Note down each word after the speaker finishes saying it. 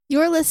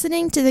You're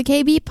listening to the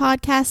KB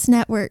Podcast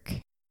Network.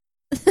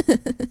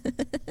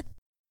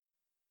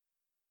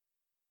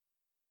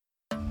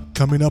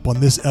 Coming up on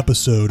this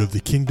episode of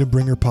the Kingdom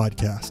Bringer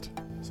podcast.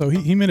 So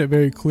he made it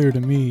very clear to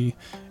me,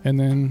 and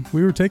then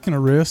we were taking a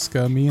risk.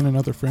 Me and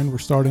another friend were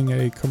starting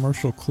a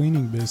commercial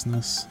cleaning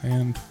business,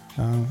 and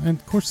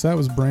of course that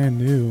was brand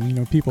new. You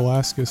know, people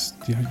ask us,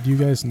 do you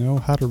guys know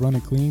how to run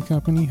a cleaning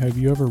company? Have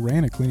you ever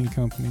ran a cleaning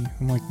company?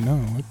 I'm like, no,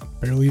 I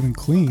barely even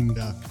clean.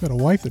 Yeah. I've got a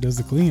wife that does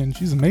the cleaning.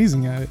 She's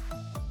amazing at it.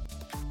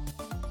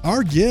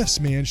 Our gifts,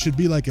 man, should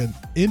be like an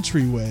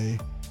entryway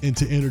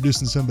into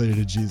introducing somebody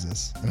to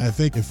Jesus. And I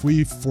think if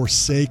we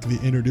forsake the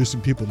introducing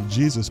people to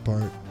Jesus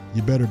part,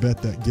 you better bet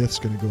that gift's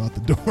going to go out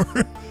the door,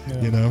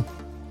 Yeah. you know?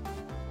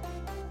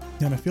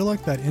 And I feel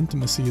like that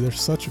intimacy, there's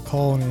such a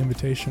call and an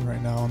invitation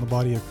right now in the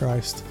body of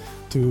Christ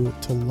to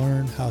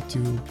learn how to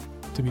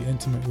be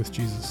intimate with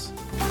Jesus.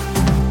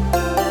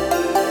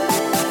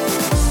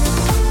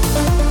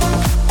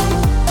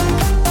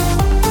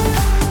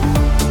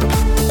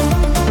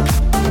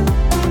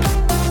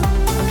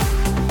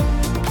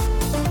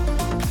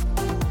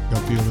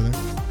 Comfy over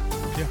there?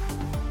 Yeah.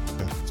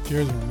 Okay. These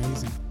chairs are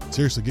amazing.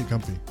 Seriously, get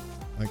comfy.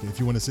 Like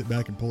if you want to sit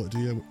back and pull it to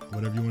you,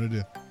 whatever you want to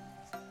do.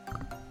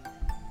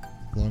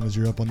 As long as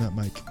you're up on that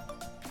mic.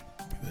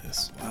 Look at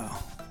this.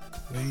 Wow.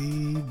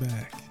 Way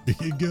back. Here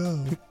you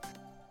go.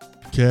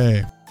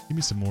 Okay. Give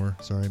me some more.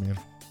 Sorry, man.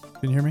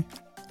 Can you hear me?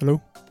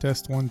 Hello?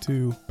 Test 1,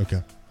 2.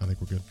 Okay. I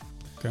think we're good.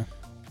 Okay.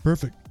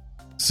 Perfect.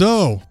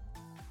 So,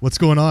 what's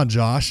going on,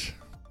 Josh?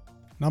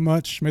 Not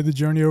much. Made the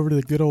journey over to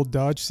the good old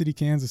Dodge City,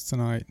 Kansas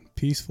tonight.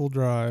 Peaceful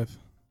drive.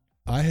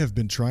 I have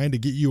been trying to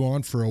get you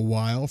on for a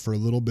while, for a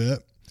little bit.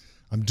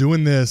 I'm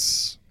doing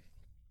this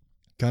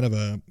kind of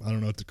I don't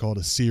know what to call it,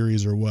 a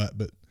series or what,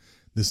 but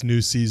this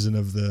new season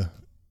of the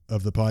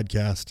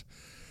podcast,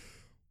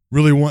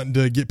 really wanting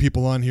to get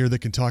people on here that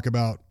can talk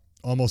about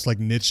almost like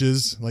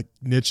niches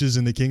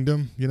in the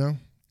kingdom, you know?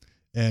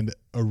 And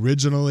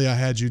originally I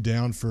had you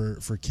down for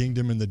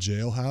Kingdom in the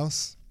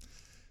Jailhouse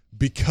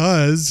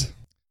because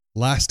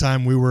last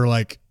time we were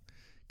like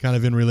kind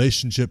of in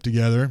relationship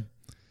together,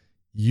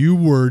 you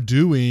were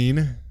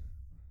doing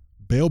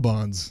bail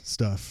bonds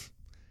stuff.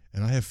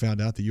 And I have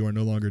found out that you are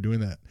no longer doing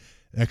that.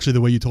 Actually,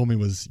 the way you told me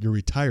was you're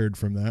retired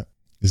from that.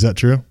 Is that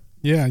true?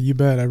 Yeah, you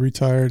bet. I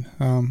retired.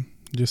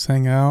 Just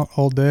hang out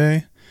all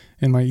day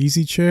in my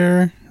easy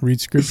chair,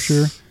 read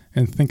scripture,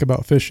 and think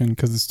about fishing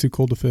because it's too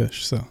cold to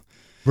fish. So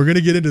we're going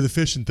to get into the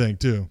fishing thing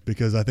too,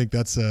 because I think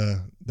that's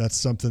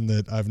something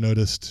that I've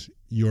noticed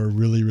you're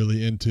really,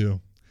 really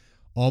into.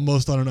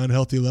 Almost on an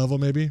unhealthy level,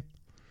 maybe.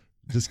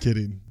 Just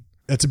kidding.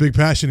 That's a big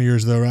passion of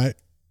yours though, right?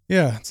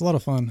 Yeah, it's a lot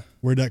of fun.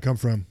 Where'd that come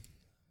from?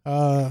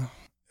 A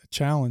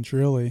challenge,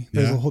 really.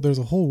 Yeah. There's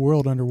a whole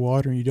world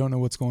underwater, and you don't know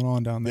what's going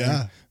on down there.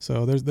 Yeah.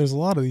 So there's a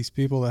lot of these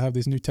people that have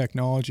this new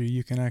technology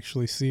you can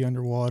actually see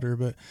underwater,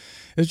 but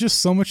it's just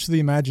so much to the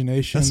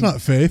imagination. That's not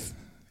faith.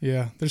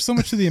 Yeah, there's so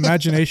much to the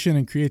imagination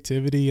and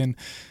creativity, and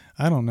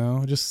I don't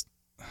know, just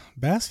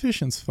bass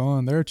fishing's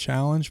fun. They're a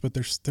challenge, but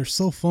they're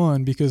so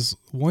fun because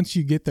once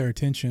you get their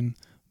attention,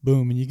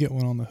 boom, and you get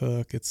one on the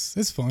hook.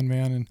 It's fun,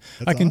 man, and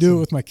That's I can do awesome. it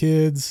with my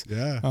kids.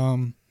 Yeah.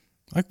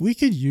 We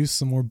could use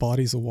some more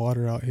bodies of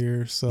water out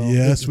here. So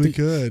Yes, we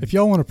could. If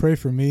y'all want to pray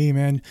for me,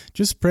 man,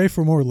 just pray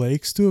for more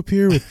lakes to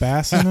appear with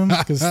bass in them,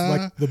 because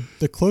like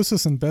the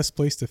closest and best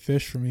place to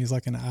fish for me is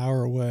like an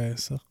hour away.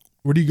 So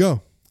Where do you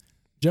go?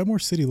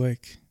 Jetmore City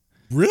Lake.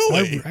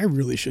 Really? I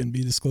really shouldn't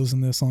be disclosing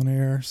this on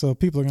air, so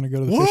people are going to go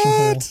to the fishing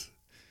hole. What?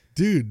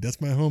 Dude,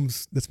 that's my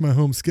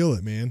home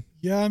skillet, man.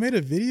 Yeah, I made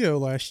a video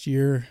last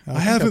year. I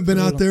haven't been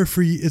out there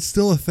for it's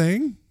still a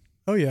thing?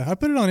 Oh yeah, I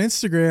put it on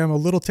Instagram, a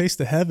little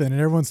taste of heaven,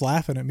 and everyone's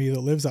laughing at me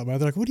that lives out by.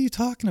 They're like, "What are you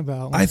talking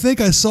about?" I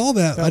think I saw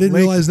that. I didn't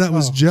realize that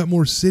was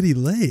Jetmore City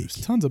Lake.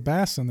 There's tons of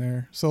bass in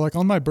there. So like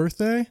on my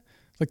birthday,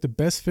 like the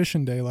best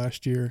fishing day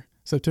last year,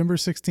 September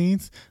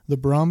 16th, the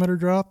barometer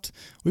dropped.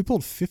 We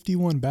pulled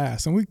 51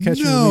 bass, and we catch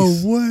No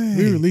and release. way.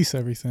 We release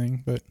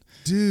everything, but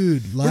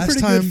Dude, we're last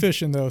pretty time good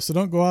fishing though. So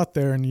don't go out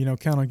there and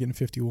count on getting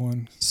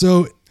 51.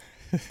 So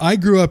I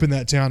grew up in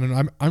that town,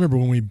 and I remember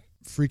when we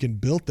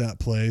freaking built that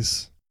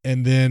place,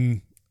 and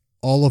then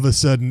all of a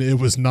sudden it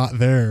was not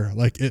there.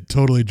 Like it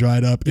totally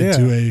dried up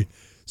into a,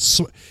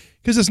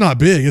 because it's not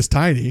big, it's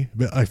tiny.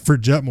 But like for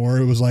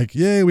Jetmore, it was like,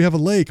 yay, we have a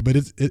lake, but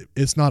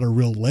it's not a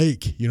real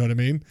lake. You know what I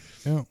mean?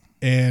 Yeah.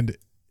 And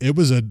it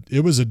was a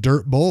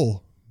dirt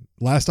bowl.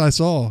 Last I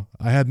saw,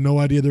 I had no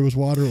idea there was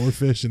water or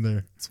fish in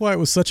there. That's why it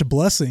was such a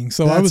blessing.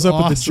 So I That's was up at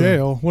the awesome.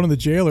 jail. One of the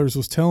jailers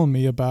was telling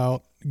me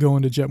about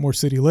going to Jetmore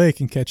City Lake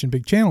and catching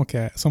big channel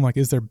cat. So I'm like,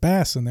 is there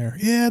bass in there?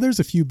 Yeah, there's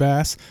a few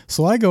bass.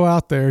 So I go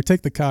out there,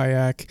 take the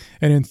kayak,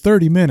 and in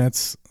 30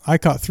 minutes, I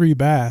caught 3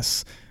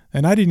 bass.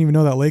 And I didn't even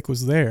know that lake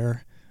was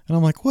there. And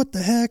I'm like, what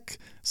the heck?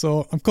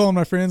 So I'm calling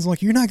my friends. I'm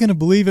like, you're not going to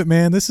believe it,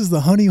 man. This is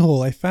the honey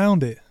hole. I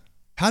found it.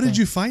 How did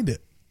you find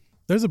it?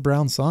 There's a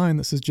brown sign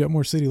that says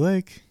Jetmore City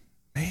Lake.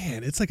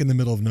 Man, it's like in the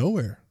middle of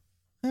nowhere.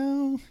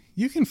 Well,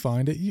 you can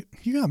find it.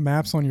 You got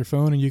maps on your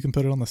phone, and you can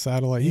put it on the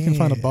satellite. You can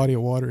find a body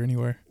of water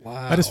anywhere.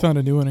 Wow. I just found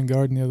a new one in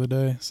Garden the other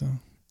day. So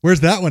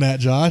Where's that one at,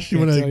 Josh?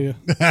 Can't tell you.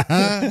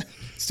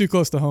 It's too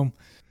close to home.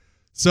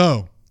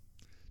 So,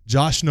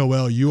 Josh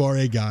Noel, you are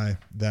a guy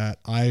that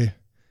I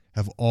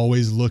have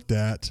always looked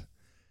at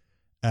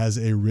as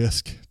a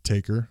risk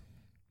taker.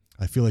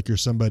 I feel like you're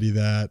somebody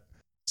that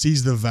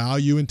sees the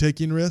value in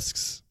taking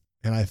risks,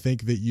 and I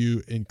think that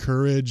you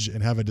encourage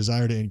and have a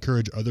desire to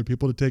encourage other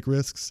people to take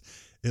risks.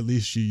 At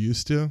least you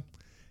used to,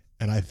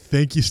 and I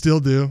think you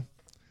still do.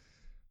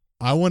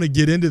 I want to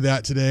get into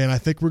that today, and I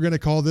think we're going to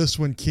call this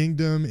one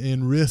Kingdom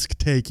in Risk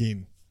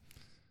Taking.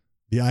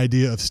 The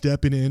idea of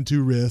stepping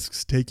into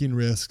risks, taking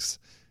risks,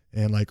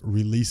 and like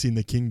releasing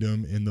the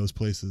kingdom in those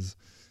places.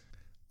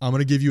 I'm going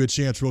to give you a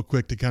chance real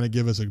quick to kind of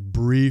give us a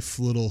brief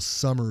little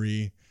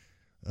summary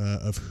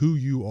of who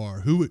you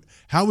are.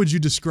 How would you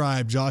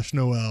describe Josh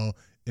Noel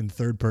in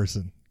third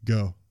person?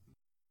 Go.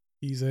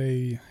 He's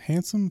a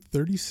handsome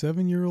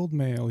 37-year-old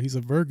male. He's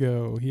a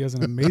Virgo. He has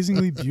an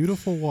amazingly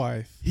beautiful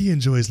wife. He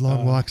enjoys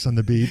long walks on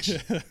the beach.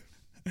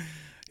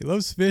 He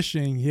loves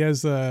fishing. He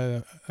has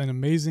an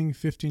amazing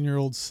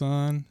 15-year-old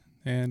son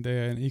and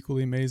an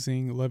equally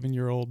amazing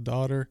 11-year-old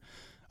daughter.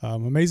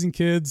 Amazing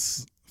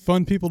kids,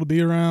 fun people to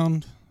be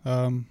around.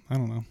 I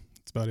don't know.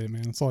 That's about it,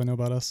 man. That's all I know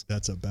about us.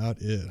 That's about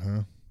it,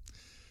 huh?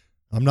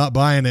 I'm not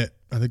buying it.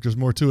 I think there's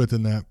more to it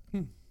than that.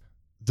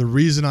 The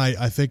reason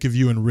I think of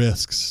you in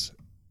risks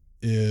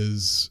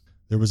is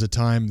there was a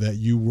time that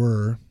you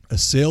were a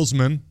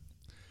salesman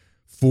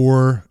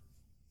for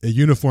a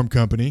uniform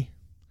company,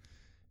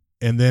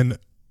 and then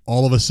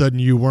all of a sudden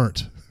you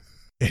weren't,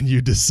 and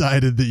you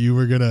decided that you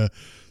were going to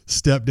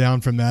step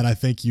down from that. I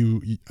think you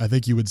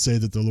would say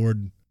that the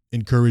Lord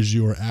encouraged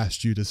you or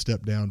asked you to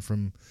step down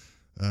from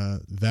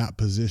that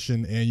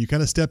position, and you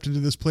kind of stepped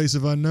into this place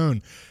of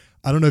unknown.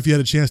 I don't know if you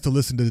had a chance to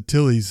listen to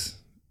Tilly's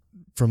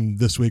from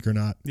this week or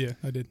not. Yeah,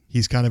 I did.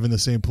 He's kind of in the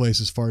same place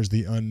as far as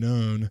the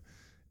unknown,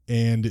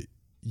 and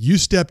you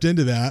stepped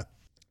into that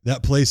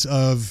place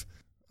of,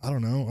 I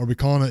don't know, are we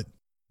calling it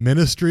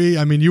ministry?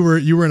 I mean, you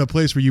were in a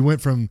place where you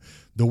went from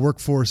the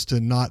workforce to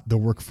not the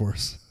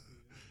workforce.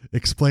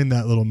 Explain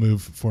that little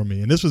move for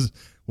me. And this was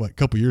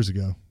a few years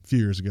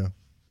ago.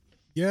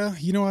 Yeah,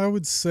 I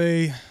would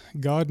say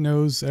God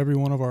knows every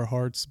one of our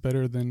hearts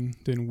better than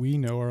we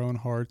know our own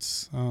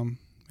hearts.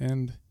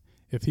 And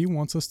if he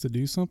wants us to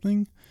do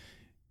something,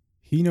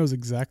 he knows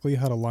exactly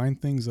how to line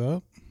things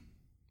up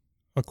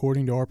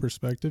according to our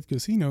perspective,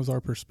 because he knows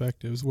our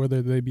perspectives,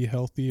 whether they be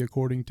healthy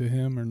according to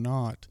him or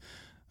not.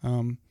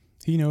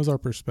 He knows our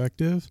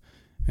perspective,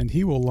 and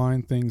he will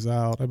line things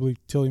out. I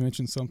believe Tilly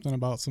mentioned something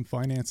about some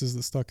finances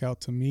that stuck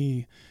out to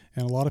me,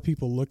 and a lot of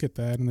people look at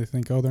that and they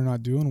think, oh, they're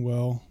not doing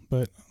well.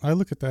 But I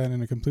look at that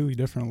in a completely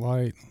different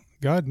light.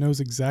 God knows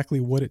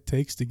exactly what it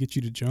takes to get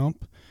you to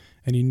jump,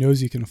 and he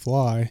knows you can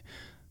fly.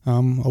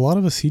 A lot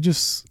of us,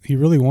 he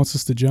really wants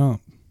us to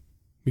jump,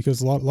 because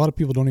a lot of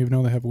people don't even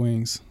know they have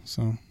wings.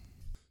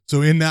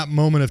 So in that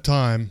moment of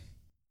time,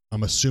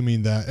 I'm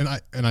assuming that,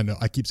 and I know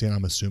I keep saying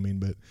I'm assuming,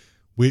 but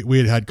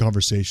we had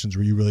conversations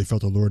where you really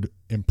felt the Lord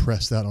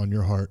impress that on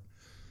your heart.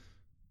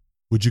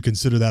 Would you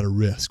consider that a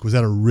risk? Was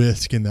that a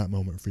risk in that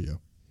moment for you?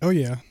 Oh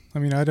yeah. I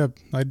mean, I'd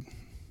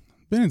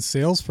been in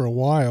sales for a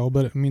while,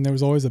 but I mean, there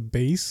was always a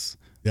base.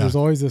 Yeah. There's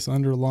always this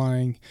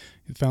underlying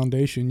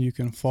foundation you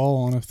can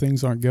fall on if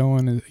things aren't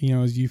going,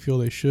 as you feel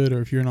they should,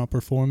 or if you're not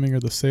performing, or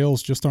the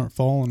sales just aren't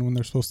falling when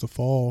they're supposed to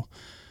fall.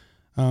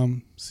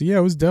 So yeah,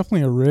 it was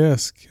definitely a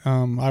risk.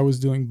 I was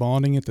doing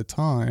bonding at the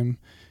time,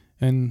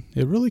 and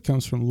it really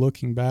comes from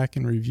looking back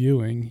and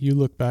reviewing. You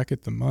look back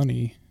at the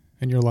money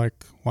and you're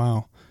like,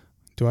 wow,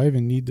 do I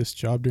even need this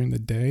job during the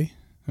day?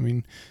 I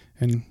mean,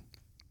 and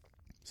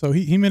so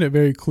he made it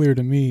very clear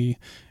to me.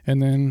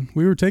 And then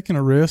we were taking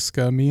a risk.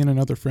 Me and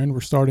another friend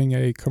were starting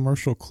a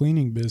commercial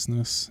cleaning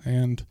business.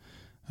 And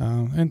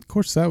of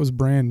course that was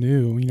brand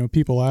new.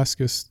 People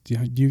ask us, do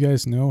you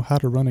guys know how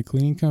to run a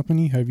cleaning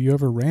company? Have you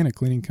ever ran a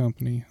cleaning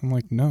company? I'm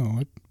like, no,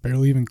 I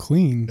barely even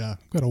clean. Yeah.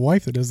 I've got a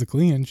wife that does the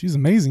cleaning. She's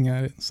amazing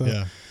at it. So,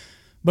 yeah.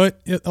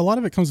 But a lot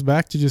of it comes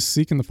back to just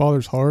seeking the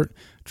Father's heart,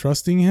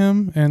 trusting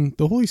him, and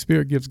the Holy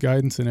Spirit gives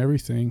guidance in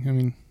everything. I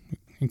mean,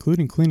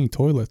 including cleaning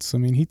toilets. I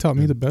mean, he taught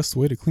me the best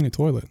way to clean a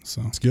toilet.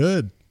 So it's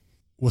good.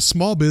 Was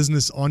small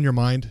business on your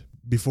mind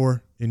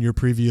before in your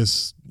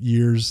previous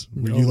years?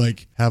 Would you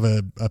have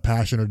a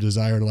passion or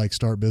desire to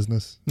start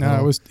business?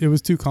 No, it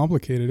was too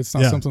complicated. It's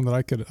not something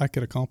that I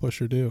could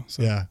accomplish or do.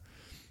 So. Yeah.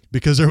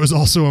 Because there was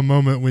also a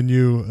moment when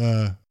you,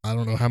 I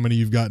don't know how many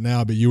you've got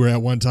now, but you were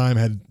at one time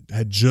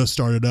had just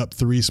started up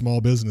 3 small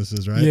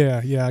businesses, right?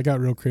 Yeah. I got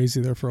real crazy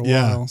there for a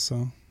while.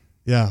 So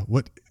yeah.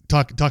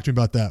 Talk to me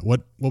about that.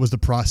 What was the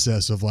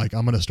process of I'm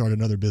going to start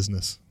another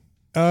business?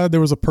 There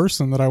was a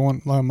person that I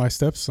want, my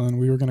stepson.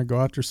 We were going to go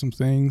after some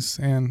things,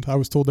 and I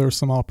was told there was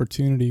some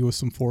opportunity with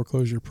some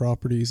foreclosure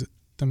properties.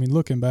 I mean,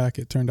 looking back,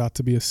 it turned out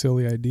to be a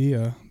silly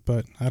idea,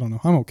 but I don't know.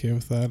 I'm okay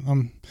with that.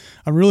 I'm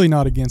really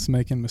not against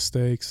making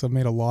mistakes. I've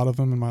made a lot of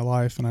them in my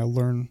life, and I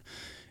learn.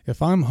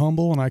 If I'm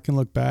humble and I can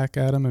look back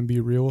at them and be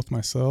real with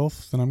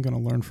myself, then I'm going to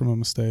learn from a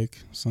mistake.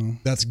 So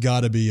that's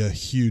got to be a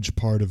huge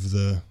part of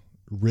the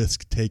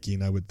risk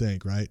taking, I would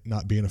think, right?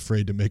 Not being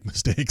afraid to make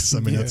mistakes. I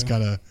mean, that's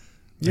kind of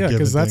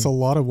because that's a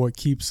lot of what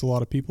keeps a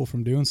lot of people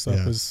from doing stuff.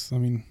 Yeah. Is, I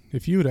mean,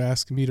 if you would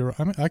ask me to,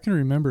 I can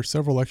remember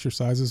several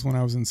exercises when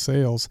I was in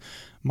sales.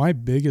 My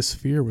biggest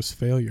fear was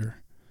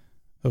failure,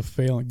 of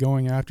failing,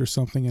 going after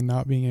something and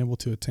not being able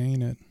to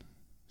attain it.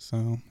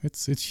 So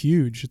it's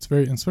huge. It's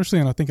very, especially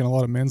in, I think, in a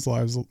lot of men's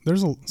lives.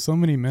 There's so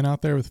many men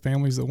out there with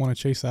families that want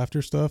to chase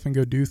after stuff and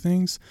go do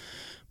things,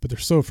 but they're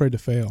so afraid to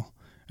fail,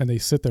 and they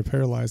sit there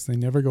paralyzed. They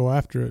never go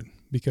after it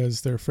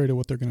because they're afraid of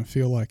what they're going to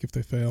feel like if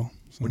they fail.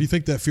 So. What do you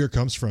think that fear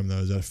comes from, though?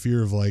 Is that a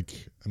fear of, like,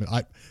 I mean,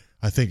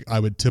 I think I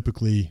would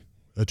typically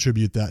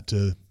attribute that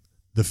to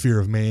the fear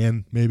of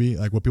man, maybe,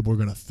 like what people are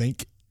going to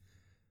think.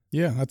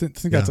 Yeah, I think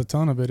that's a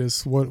ton of it,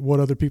 is what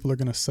other people are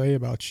going to say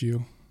about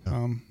you.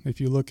 Yeah.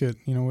 If you look at,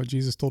 what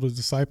Jesus told his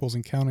disciples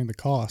in counting the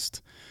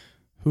cost,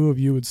 who of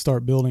you would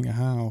start building a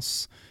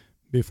house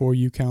before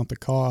you count the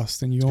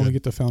cost, and you only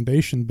get the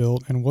foundation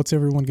built, and what's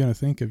everyone going to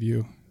think of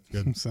you?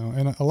 Good. So,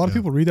 and a lot of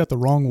people read that the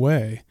wrong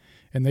way,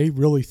 and they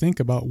really think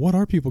about, what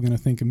are people going to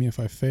think of me if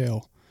I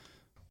fail?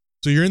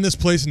 So you're in this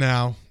place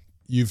now.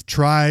 You've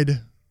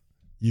tried.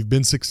 You've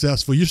been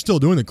successful. You're still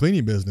doing the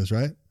cleaning business,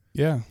 right?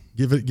 Yeah.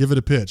 Give it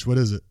a pitch. What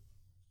is it?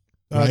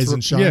 Rise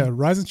and Shine? Yeah,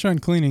 Rise and Shine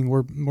Cleaning.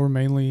 We're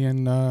mainly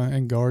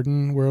in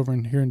Garden. We're over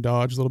here in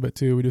Dodge a little bit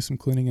too. We do some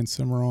cleaning in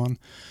Cimarron.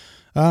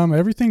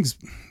 Everything's,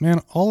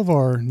 all of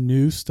our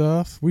new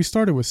stuff. We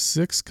started with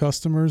 6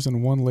 customers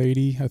and 1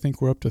 lady. I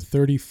think we're up to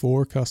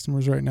 34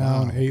 customers right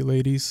now and 8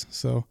 ladies.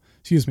 So,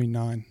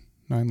 9.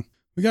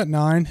 We got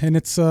 9, and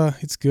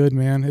it's good,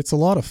 man. It's a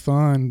lot of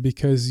fun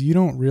because you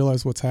don't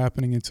realize what's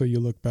happening until you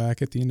look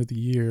back at the end of the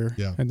year.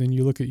 Yeah. And then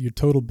you look at your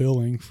total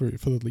billing for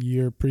the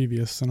year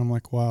previous, and I'm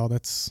like, wow,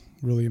 that's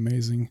really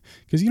amazing,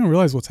 because you don't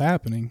realize what's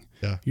happening.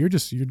 Yeah. You're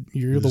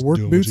the work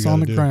boots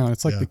on the ground.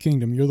 It's like the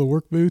kingdom. You're the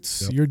work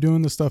boots. Yep. You're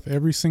doing the stuff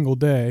every single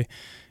day,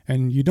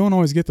 and you don't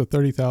always get the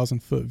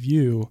 30,000 foot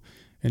view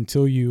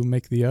until you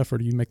make the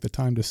effort. You make the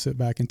time to sit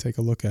back and take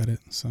a look at it.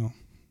 So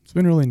it's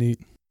been really neat.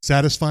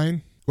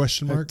 Satisfying?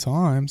 Question mark? At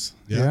times.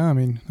 Yeah. I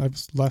mean,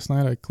 last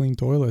night I cleaned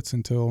toilets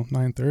until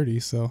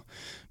 9:30. So,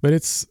 but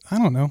it's, I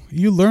don't know.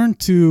 You learn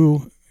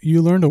to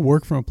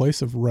work from a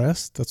place of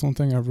rest. That's one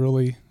thing I've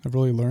really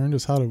learned,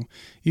 is how to,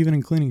 even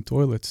in cleaning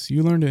toilets,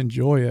 you learn to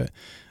enjoy it.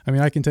 I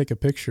mean, I can take a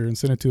picture and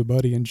send it to a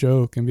buddy and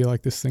joke and be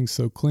like, this thing's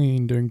so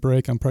clean. During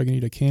break, I'm probably gonna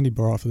need a candy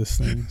bar off of this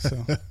thing.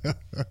 So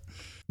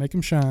make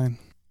them shine.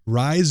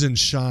 Rise and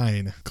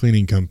Shine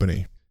Cleaning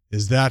Company.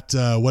 Is that,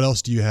 what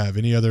else do you have?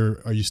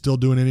 Are you still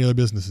doing any other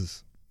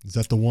businesses? Is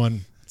that the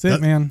one? That's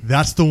it, man.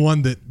 That's the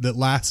one that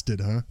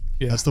lasted, huh?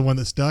 Yeah. That's the one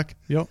that stuck?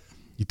 Yep.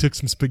 You took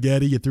some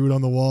spaghetti, you threw it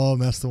on the wall,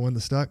 and that's the one that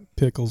stuck?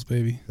 Pickles,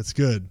 baby. That's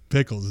good.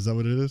 Pickles, is that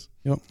what it is?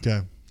 Yep.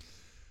 Okay.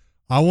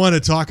 I want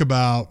to talk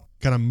about,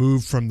 kind of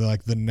move from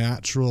the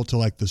natural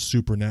to the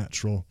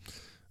supernatural.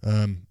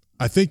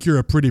 I think you're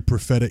a pretty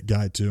prophetic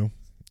guy too.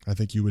 I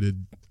think you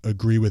would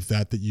agree with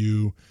that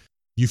you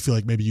feel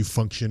like maybe you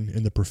function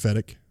in the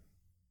prophetic,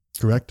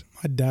 correct?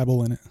 I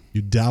dabble in it.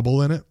 You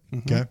dabble in it?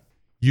 Mm-hmm. Okay.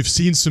 You've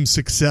seen some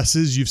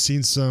successes. You've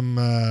seen some,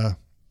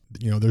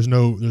 there's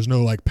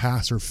no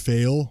pass or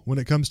fail when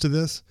it comes to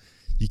this.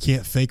 You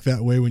can't think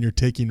that way when you're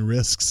taking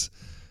risks.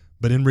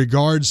 But in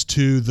regards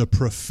to the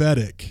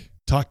prophetic,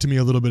 talk to me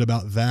a little bit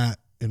about that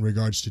in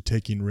regards to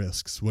taking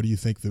risks. What do you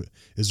think?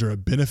 Is there a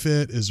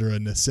benefit? Is there a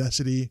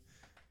necessity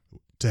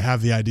to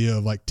have the idea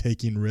of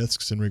taking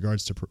risks in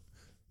regards to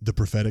the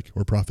prophetic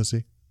or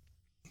prophecy?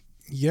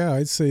 Yeah,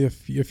 I'd say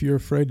if you're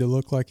afraid to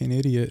look like an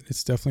idiot,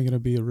 it's definitely going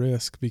to be a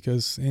risk,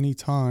 because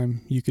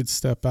anytime you could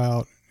step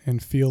out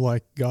and feel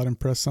like God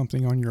impressed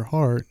something on your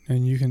heart,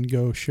 and you can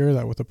go share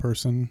that with a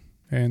person,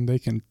 and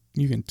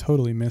you can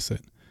totally miss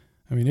it.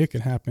 I mean, it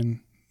could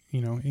happen,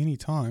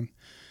 anytime.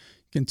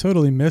 You can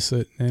totally miss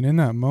it, and in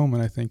that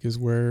moment, I think, is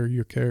where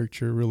your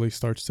character really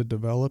starts to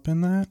develop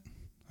in that,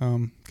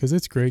 because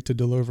it's great to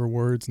deliver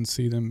words and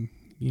see them,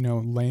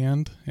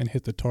 land and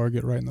hit the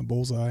target right in the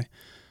bullseye.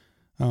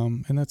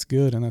 And that's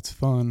good and that's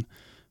fun,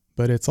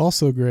 but it's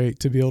also great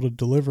to be able to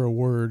deliver a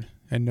word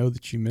and know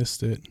that you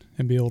missed it,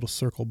 and be able to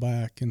circle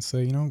back and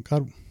say,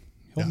 God,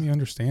 help me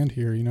understand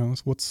here.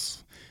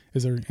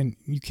 And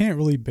you can't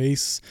really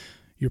base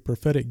your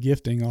prophetic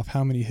gifting off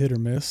how many hit or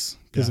miss,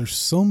 because there's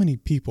so many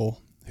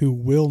people who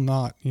will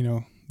not,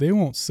 they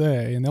won't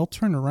say, and they'll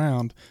turn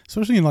around,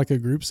 especially in a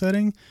group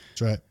setting.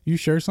 That's right. You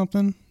share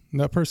something, and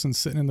that person's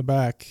sitting in the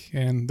back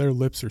and their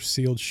lips are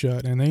sealed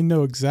shut, and they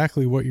know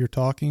exactly what you're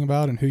talking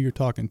about and who you're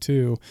talking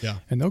to. Yeah.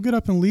 And they'll get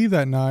up and leave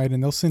that night,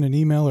 and they'll send an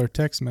email or a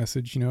text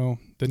message, the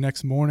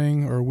next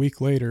morning or a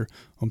week later.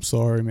 I'm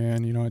sorry,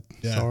 man.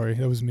 Sorry,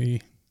 that was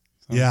me.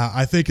 So. Yeah.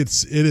 I think it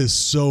is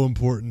so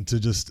important to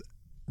just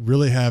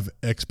really have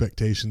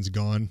expectations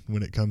gone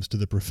when it comes to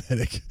the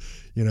prophetic.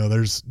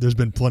 There's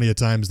been plenty of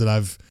times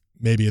that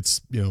maybe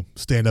it's,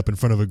 stand up in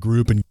front of a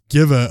group and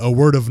give a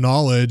word of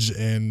knowledge,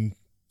 and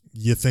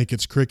you think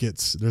it's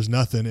crickets, there's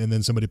nothing, and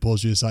then somebody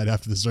pulls you aside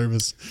after the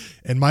service,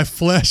 and my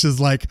flesh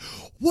is like,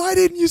 why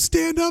didn't you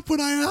stand up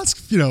when I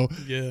asked?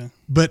 Yeah.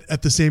 But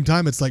at the same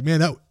time, it's like,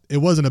 man, it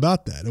wasn't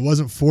about that. It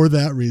wasn't for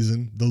that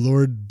reason. The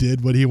Lord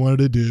did what he wanted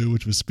to do,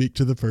 which was speak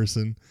to the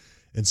person.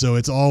 And so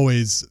it's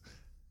always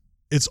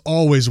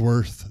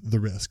worth the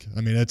risk.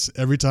 I mean, it's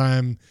every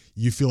time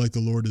you feel like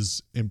the Lord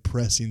is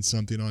impressing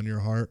something on your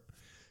heart,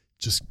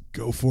 just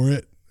go for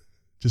it.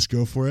 Just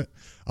go for it.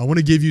 I want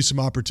to give you some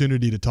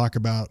opportunity to talk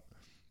about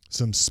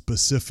some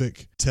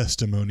specific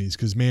testimonies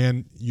because,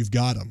 man, you've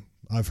got them.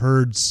 I've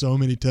heard so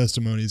many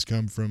testimonies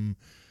come from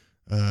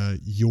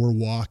your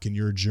walk and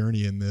your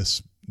journey in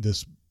this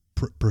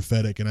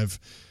prophetic, and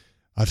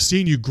I've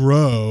seen you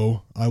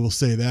grow. I will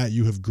say that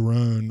you have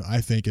grown,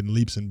 I think, in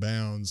leaps and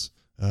bounds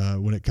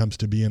when it comes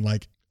to being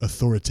like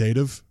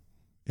authoritative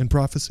in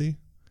prophecy.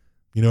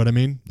 You know what I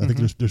mean? I think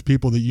there's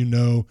people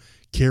that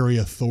carry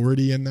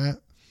authority in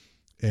that,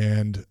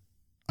 and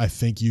I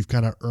think you've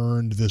kind of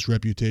earned this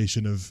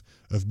reputation of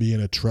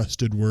being a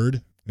trusted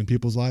word in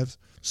people's lives.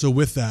 So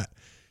with that,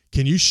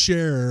 can you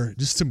share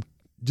just some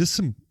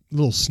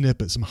little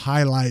snippets, some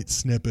highlight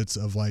snippets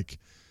of like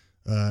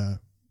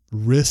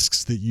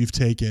risks that you've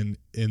taken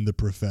in the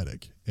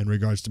prophetic in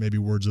regards to maybe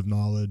words of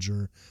knowledge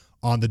or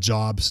on the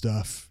job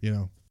stuff,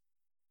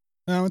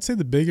 I would say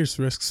the biggest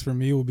risks for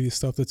me will be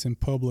stuff that's in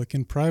public.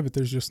 In private,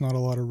 there's just not a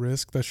lot of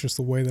risk. That's just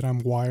the way that I'm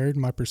wired,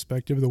 my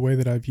perspective, the way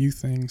that I view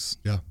things.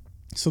 Yeah.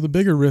 So the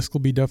bigger risk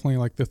will be definitely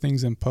like the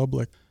things in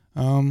public.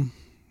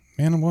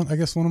 I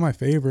guess one of my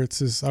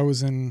favorites is I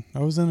was in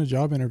a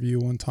job interview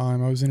one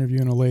time. I was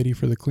interviewing a lady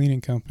for the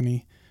cleaning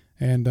company,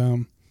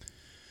 and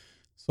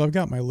so I've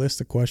got my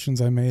list of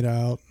questions I made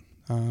out,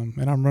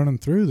 and I'm running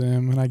through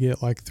them, and I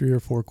get like 3 or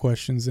 4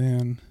 questions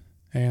in,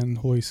 and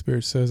the Holy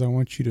Spirit says, "I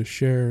want you to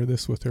share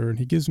this with her," and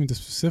He gives me the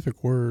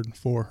specific word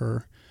for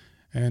her,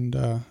 and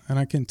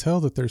I can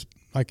tell that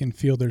I can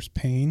feel there's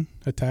pain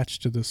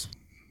attached to this,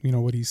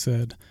 what He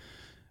said.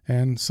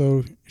 And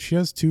so she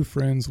has 2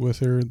 friends with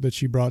her that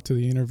she brought to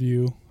the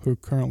interview who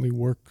currently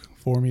work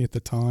for me at the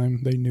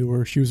time. They knew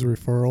her. She was a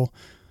referral.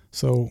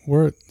 So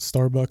we're at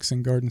Starbucks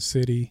in Garden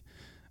City,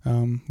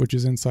 which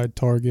is inside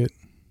Target.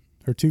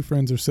 Her 2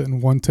 friends are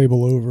sitting one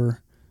table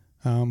over.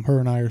 Her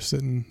and I are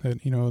sitting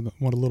at,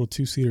 one little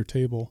 2-seater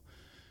table.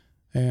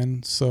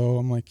 And so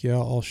I'm like, yeah,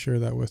 I'll share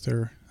that with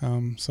her.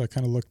 So I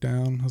kind of looked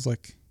down. I was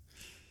like,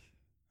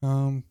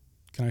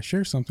 can I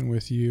share something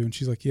with you? And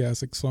she's like, yeah. I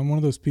was like, so I'm one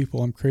of those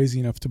people, I'm crazy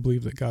enough to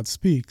believe that God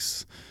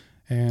speaks.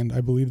 And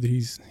I believe that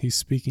he's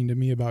speaking to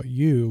me about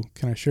you.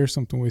 Can I share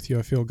something with you?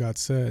 I feel God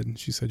said. And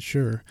she said,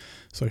 sure.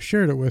 So I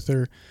shared it with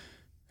her.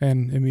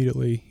 And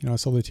immediately, I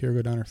saw the tear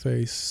go down her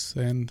face.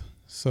 And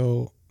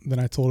so then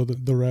I told her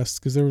the rest,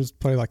 because there was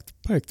probably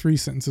 3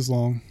 sentences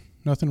long,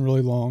 nothing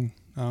really long.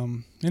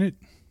 And it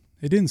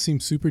didn't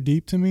seem super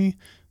deep to me,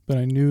 but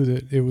I knew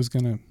that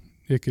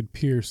it could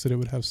pierce, that it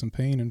would have some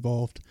pain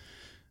involved.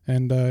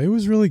 And it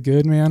was really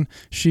good, man.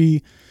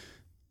 She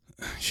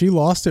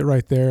lost it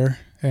right there.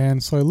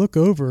 And so I look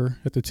over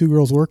at the 2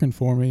 girls working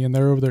for me, and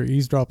they're over there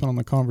eavesdropping on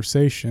the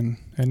conversation.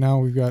 And now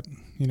we've got,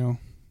 and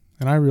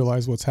I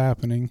realize what's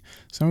happening.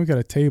 So now we've got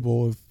a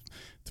table of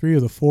 3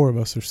 of the 4 of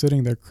us are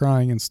sitting there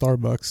crying in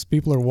Starbucks.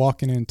 People are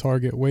walking in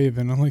Target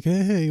waving. I'm like,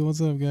 hey, what's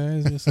up,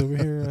 guys? Just over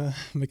here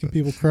making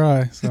people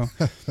cry. So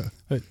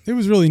but it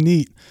was really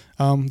neat.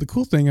 The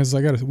cool thing is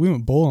we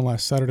went bowling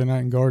last Saturday night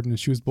in Garden, and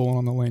she was bowling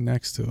on the lane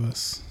next to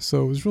us.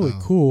 So it was really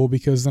cool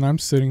because then I'm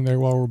sitting there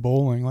while we're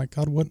bowling like,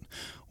 God,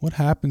 what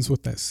happens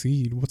with that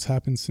seed? What's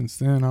happened since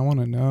then? I want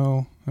to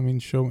know. I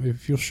mean,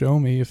 if you'll show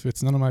me. If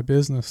it's none of my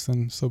business,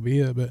 then so be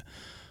it. But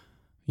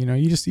you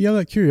have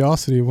that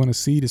curiosity of when a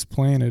seed is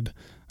planted,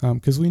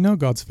 because we know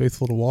God's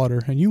faithful to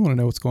water, and you want to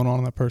know what's going on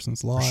in that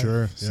person's life. For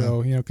sure. Yeah.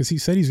 So, because He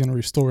said He's going to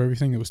restore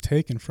everything that was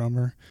taken from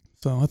her.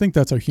 So I think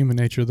that's our human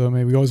nature, though.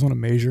 Maybe we always want to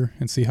measure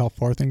and see how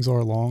far things are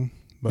along.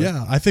 But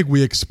yeah, I think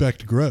we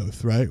expect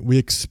growth, right? We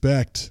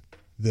expect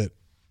that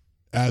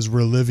as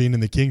we're living in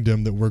the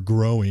kingdom, that we're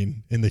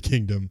growing in the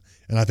kingdom.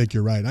 And I think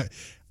you're right.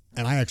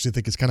 I actually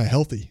think it's kind of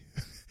healthy.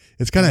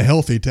 It's kind of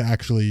healthy to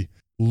actually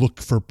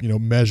look for,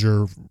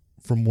 measure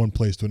from one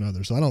place to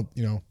another. So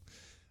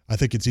I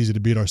think it's easy to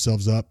beat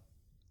ourselves up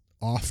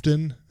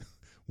often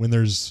when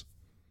there's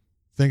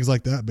things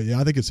like that. But yeah,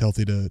 I think it's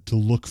healthy to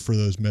look for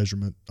those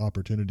measurement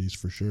opportunities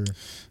for sure.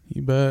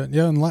 You bet.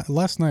 Yeah. And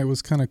last night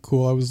was kind of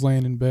cool. I was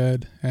laying in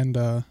bed,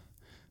 and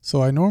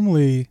so I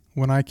normally,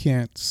 when I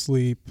can't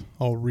sleep,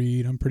 I'll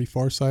read. I'm pretty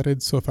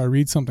farsighted. So if I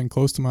read something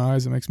close to my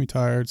eyes, it makes me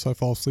tired. So I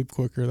fall asleep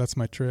quicker. That's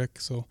my trick.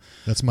 So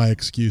that's my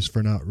excuse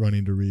for not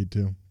running to read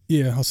too.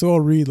 Yeah. So I'll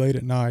read late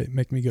at night,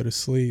 make me go to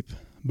sleep.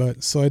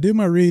 But so I do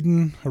my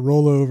reading, I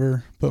roll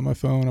over, put my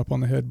phone up on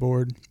the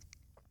headboard,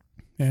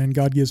 and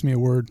God gives me a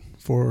word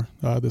for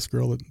this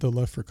girl that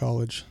left for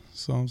college.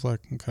 So I was like,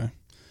 okay.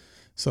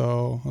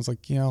 So I was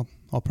like, I'll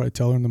probably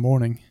tell her in the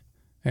morning.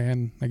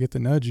 And I get the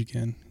nudge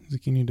again. He's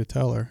like, you need to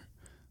tell her.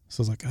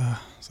 So I was like,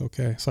 it's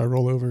okay. So I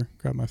roll over,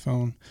 grab my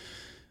phone,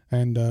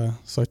 and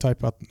so I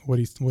type out what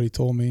he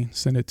told me,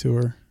 send it to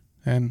her.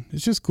 And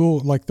it's just cool,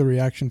 like the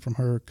reaction from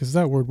her, because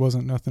that word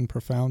wasn't nothing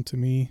profound to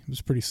me. It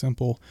was pretty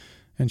simple.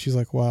 And she's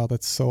like, wow,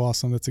 that's so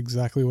awesome. That's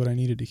exactly what I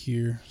needed to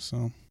hear.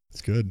 So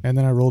It's good. And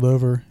then I rolled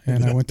over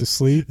and I went to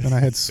sleep and I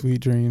had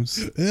sweet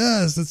dreams.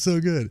 Yes, that's so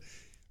good.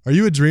 Are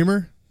you a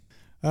dreamer?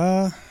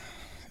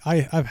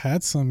 I've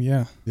had some,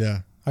 yeah. Yeah.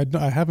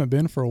 I haven't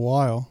been for a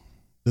while.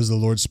 Does the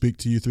Lord speak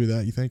to you through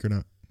that, you think, or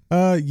not?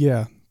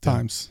 Yeah,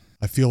 times.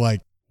 I feel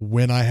like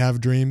when I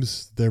have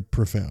dreams, they're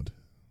profound.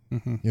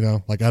 Mm-hmm. You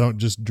know, like I don't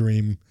just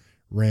dream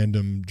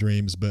random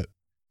dreams, but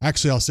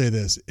actually I'll say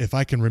this. If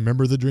I can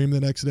remember the dream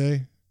the next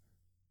day,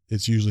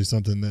 it's usually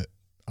something that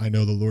I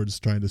know the Lord's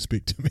trying to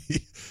speak to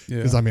me.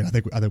 Because I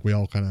think we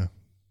all kind of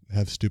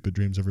have stupid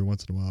dreams every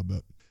once in a while,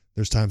 but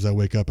there's times I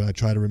wake up and I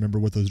try to remember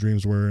what those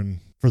dreams were, and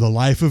for the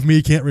life of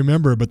me can't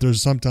remember, but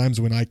there's some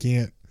times when I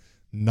can't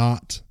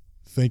not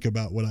think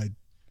about what I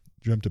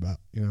dreamt about,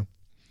 you know?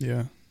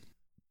 Yeah.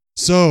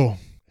 So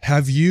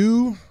have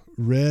you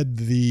read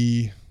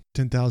the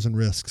 10,000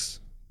 Risks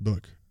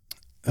book?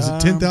 Is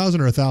it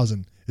 10,000 or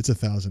 1,000? It's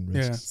 1,000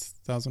 risks. Yeah, it's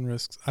 1,000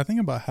 risks. I think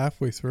about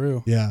halfway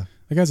through. Yeah.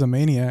 The guy's a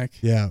maniac.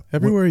 Yeah.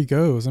 Everywhere he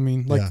goes. I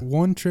mean,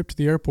 one trip to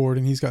the airport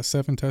and he's got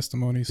 7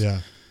 testimonies.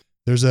 Yeah.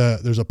 There's a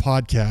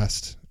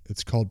podcast.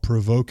 It's called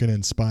Provoke and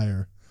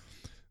Inspire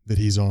that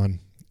he's on,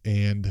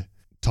 and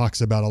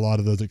talks about a lot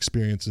of those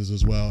experiences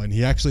as well. And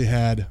he actually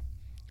I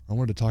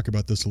wanted to talk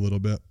about this a little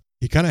bit.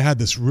 He kind of had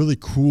this really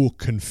cool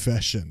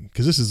confession,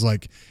 because this is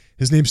like,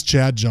 his name's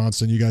Chad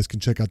Johnson. You guys can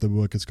check out the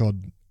book. It's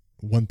called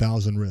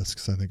 1,000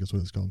 Risks, I think is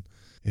what it's called.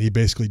 And he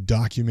basically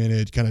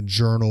documented, kind of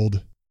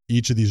journaled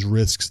each of these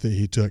risks that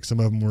he took. Some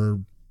of them were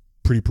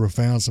pretty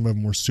profound. Some of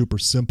them were super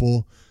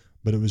simple,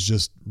 but it was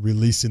just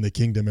releasing the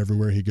kingdom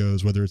everywhere he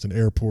goes, whether it's an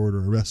airport or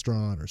a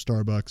restaurant or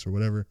Starbucks or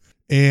whatever.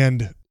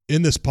 And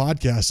in this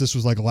podcast, this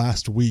was like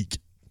last week,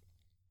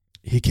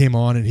 he came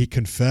on and he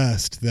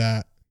confessed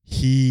that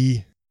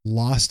he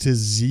lost his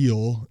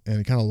zeal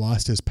and kind of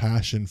lost his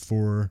passion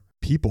for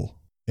people.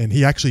 And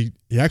he actually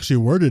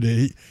worded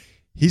it.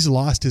 He's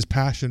lost his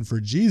passion for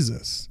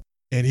Jesus.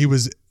 And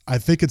I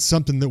think it's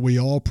something that we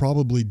all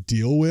probably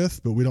deal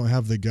with, but we don't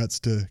have the guts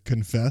to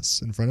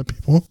confess in front of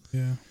people.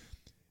 Yeah.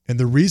 And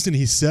the reason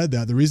he said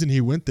that, the reason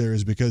he went there,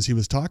 is because he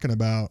was talking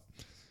about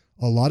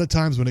a lot of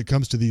times when it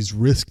comes to these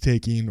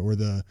risk-taking or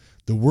the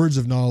words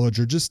of knowledge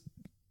or just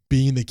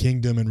being the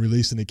kingdom and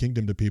releasing the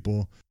kingdom to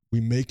people, we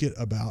make it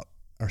about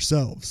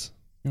ourselves.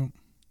 Yep.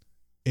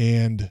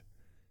 And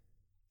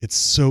it's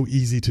so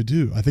easy to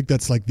do. I think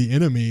that's like the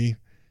enemy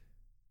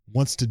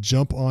wants to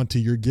jump onto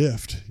your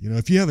gift. You know,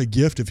 if you have a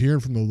gift of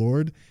hearing from the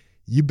Lord,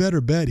 you better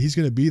bet he's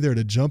going to be there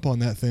to jump on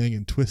that thing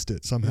and twist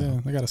it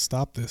somehow. Yeah, I got to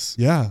stop this.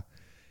 Yeah.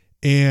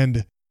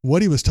 And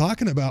what he was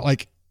talking about,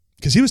 like,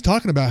 because he was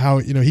talking about how,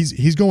 you know,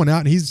 he's going out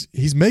and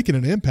he's making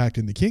an impact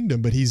in the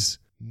kingdom, but he's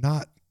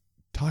not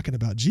talking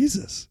about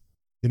Jesus.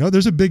 You know,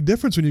 there's a big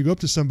difference when you go up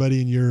to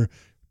somebody and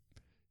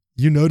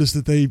you notice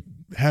that they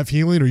have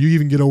healing, or you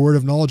even get a word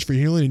of knowledge for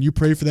healing and you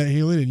pray for that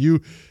healing and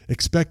you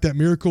expect that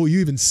miracle. You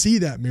even see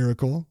that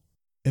miracle,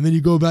 and then you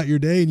go about your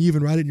day and you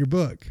even write it in your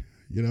book,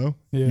 you know,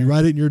 You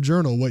write it in your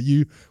journal,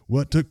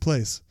 what took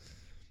place,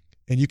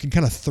 and you can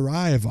kind of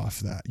thrive off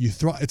that. You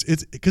thrive.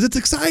 It's because it's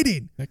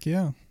exciting. Heck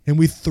yeah. And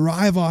we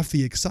thrive off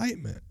the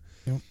excitement.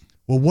 Yep.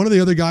 Well, one of the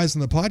other guys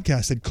on the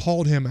podcast had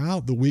called him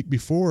out the week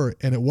before,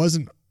 and it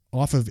wasn't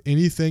off of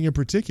anything in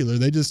particular.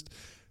 They just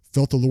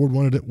felt the Lord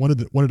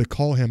wanted to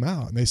call him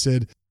out. And they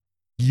said,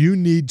 you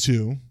need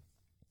to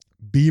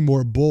be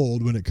more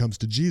bold when it comes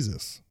to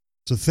Jesus.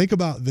 So think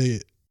about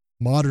the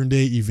modern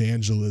day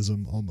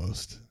evangelism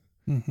almost.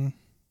 Mm-hmm.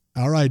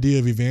 Our idea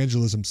of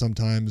evangelism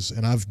sometimes,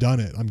 and I've done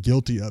it, I'm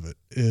guilty of it,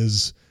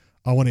 is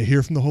I want to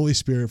hear from the Holy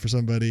Spirit for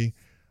somebody.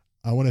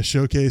 I want to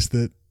showcase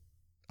that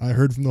I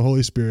heard from the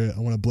Holy Spirit. I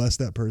want to bless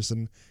that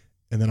person,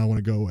 and then I want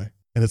to go away.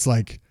 And it's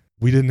like,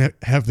 we didn't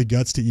have the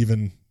guts to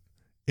even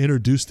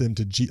introduce them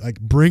to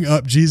bring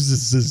up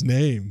Jesus's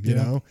name, you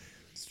know?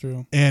 It's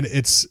true. And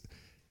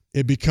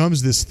it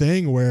becomes this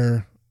thing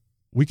where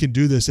we can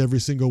do this every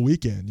single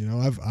weekend. You know,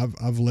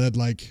 I've led,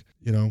 like,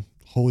 you know,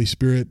 Holy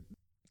Spirit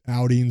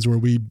outings where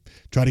we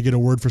try to get a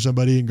word for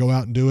somebody and go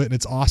out and do it. And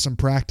it's awesome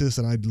practice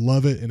and I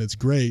love it and it's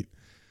great.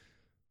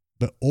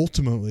 But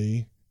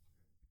ultimately,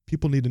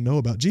 people need to know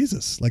about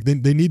Jesus. Like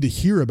they need to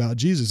hear about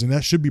Jesus. And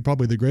that should be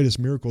probably the greatest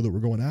miracle that we're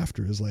going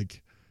after, is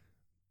like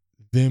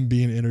them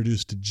being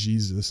introduced to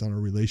Jesus on a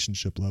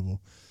relationship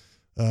level.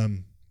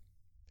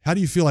 How do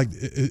you feel like,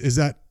 did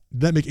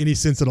that make any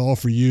sense at all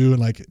for you?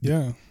 And like,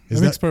 yeah, it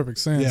makes perfect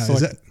sense.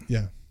 Yeah.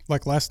 So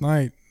like last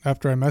night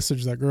after I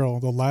messaged that girl,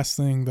 the last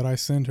thing that I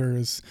send her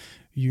is,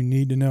 you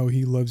need to know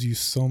he loves you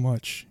so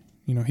much.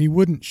 You know, he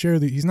wouldn't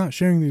he's not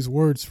sharing these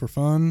words for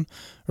fun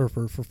or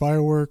for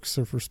fireworks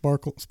or for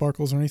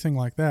sparkles or anything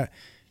like that.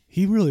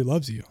 He really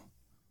loves you.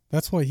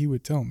 That's why he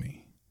would tell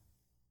me.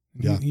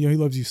 Yeah. He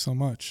loves you so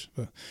much.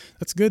 But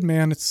that's good,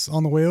 man. It's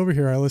on the way over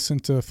here. I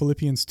listened to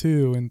Philippians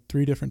 2 in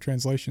 3 different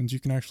translations. You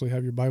can actually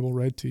have your Bible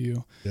read to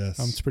you. Yes.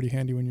 It's pretty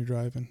handy when you're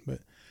driving. But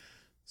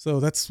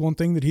so that's one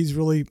thing that he's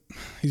really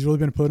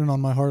been putting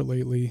on my heart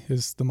lately,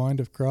 is the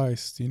mind of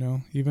Christ. You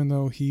know, even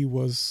though he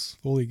was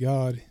fully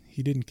God,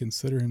 he didn't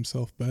consider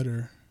himself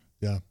better.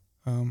 Yeah.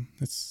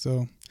 It's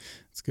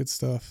good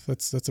stuff.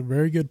 That's a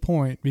very good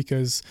point,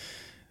 because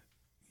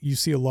you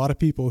see a lot of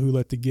people who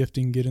let the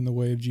gifting get in the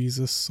way of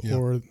Jesus,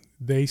 or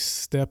they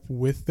step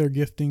with their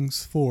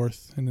giftings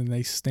forth and then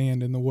they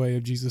stand in the way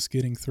of Jesus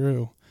getting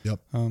through. Yep.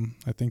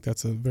 I think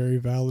that's a very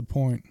valid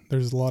point.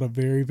 There's a lot of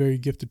very, very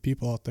gifted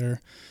people out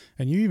there,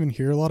 and you even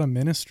hear a lot of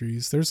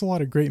ministries. There's a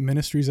lot of great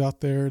ministries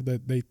out there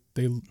that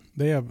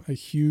they have a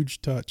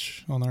huge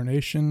touch on our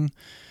nation.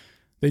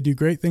 They do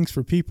great things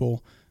for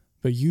people,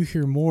 but you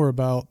hear more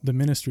about the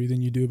ministry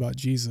than you do about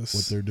Jesus.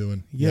 What they're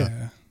doing.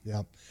 Yeah.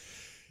 Yeah.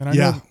 And I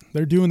know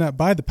they're doing that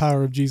by the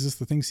power of Jesus,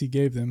 the things he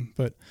gave them,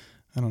 but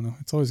I don't know.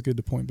 It's always good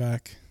to point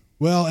back.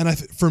 Well, and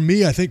for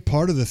me, I think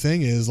part of the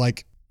thing is,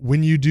 like,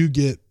 when you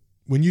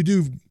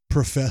do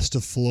profess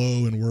to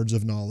flow in words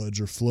of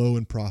knowledge or flow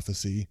in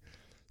prophecy,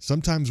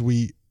 sometimes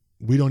we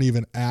don't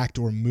even act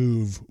or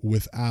move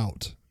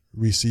without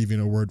receiving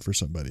a word for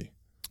somebody.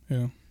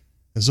 Yeah.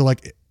 And so,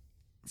 like,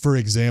 for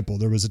example,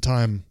 there was a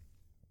time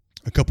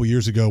a couple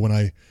years ago when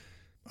I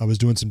was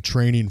doing some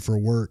training for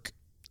work,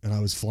 and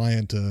I was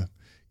flying to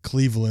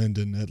Cleveland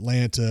and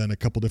Atlanta and a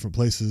couple different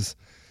places.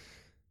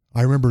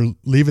 I remember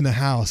leaving the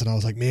house and I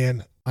was like,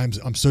 man,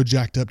 I'm so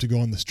jacked up to go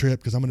on this trip,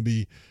 because I'm going to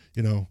be,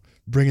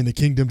 bringing the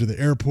kingdom to the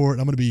airport.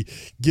 I'm going to be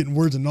getting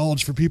words of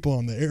knowledge for people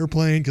on the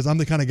airplane, because I'm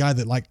the kind of guy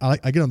that, like,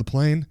 I get on the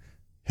plane,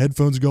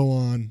 headphones go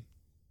on,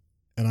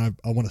 and I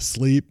want to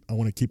sleep. I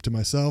want to keep to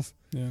myself.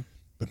 Yeah.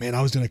 But man,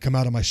 I was going to come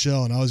out of my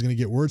shell and I was going to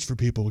get words for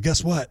people. Well,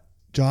 guess what,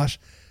 Josh?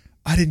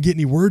 I didn't get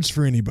any words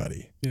for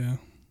anybody. Yeah.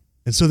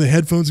 And so the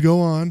headphones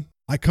go on.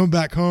 I come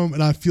back home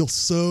and I feel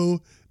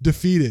so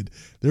defeated.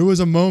 There was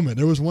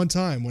one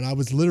time when I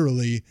was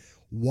literally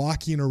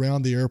walking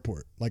around the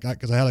airport,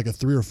 because I had like a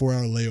 3 or 4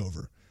 hour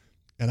layover,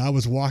 and I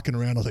was walking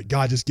around. I was like,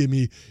 God, just give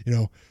me,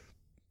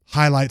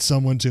 highlight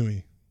someone to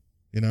me,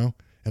 and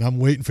I'm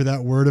waiting for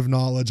that word of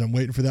knowledge. I'm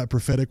waiting for that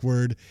prophetic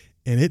word,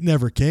 and it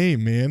never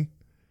came, man.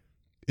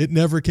 It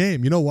never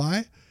came. You know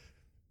why?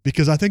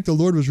 Because I think the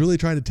Lord was really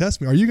trying to test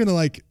me. Are you going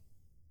to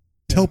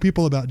tell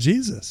people about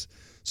Jesus?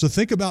 So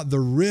think about the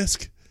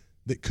risk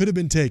that could have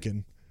been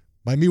taken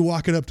by me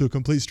walking up to a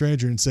complete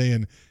stranger and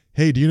saying,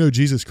 hey, do you know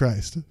Jesus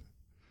Christ?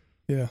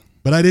 Yeah.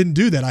 But I didn't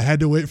do that. I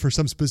had to wait for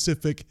some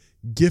specific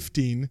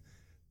gifting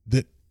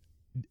that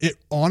it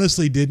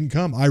honestly didn't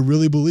come. I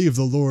really believe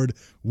the Lord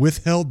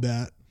withheld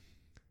that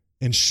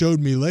and showed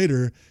me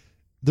later,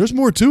 there's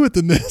more to it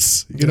than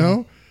this, you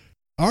know?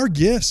 Our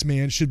gifts,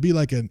 man, should be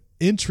like an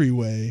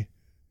entryway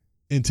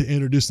into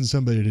introducing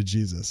somebody to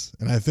Jesus.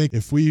 And I think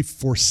if we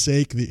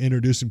forsake the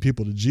introducing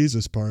people to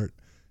Jesus part,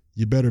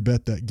 you better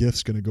bet that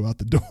gift's going to go out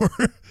the door.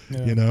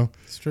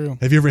 It's true.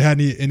 Have you ever had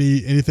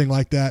anything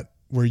like that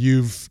where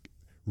you've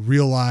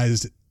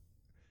realized,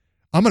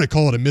 I'm going to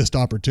call it a missed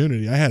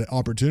opportunity. I had an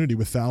opportunity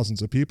with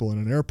thousands of people in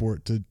an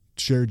airport to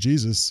share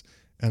Jesus,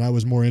 and I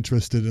was more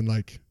interested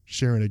in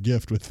sharing a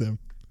gift with them.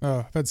 Oh,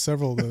 I've had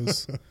several of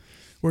those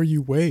where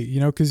you wait,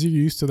 because you're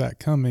used to that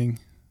coming.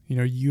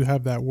 You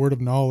have that word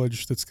of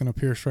knowledge that's going to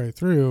pierce right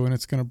through, and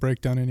it's going to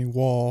break down any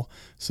wall.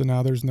 So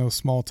now there's no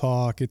small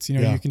talk. It's,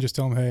 you can just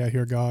tell them, hey, I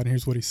hear God, and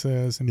here's what he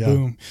says, and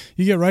boom.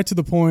 You get right to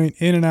the point,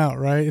 in and out,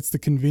 right? It's the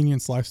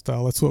convenience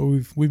lifestyle. That's what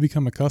we've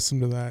become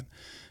accustomed to that.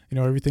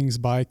 Everything's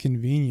by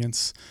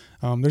convenience.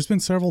 There's been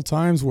several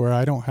times where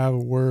I don't have a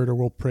word, or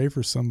we'll pray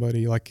for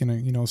somebody, like in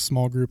a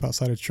small group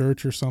outside of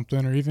church or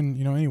something, or even,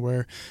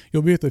 anywhere.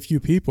 You'll be with a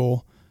few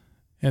people,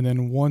 and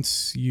then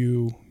once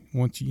you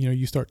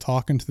start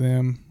talking to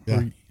them,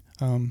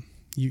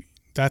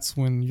 that's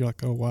when you're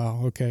like, oh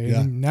wow, okay.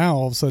 Yeah. And now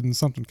all of a sudden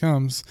something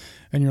comes,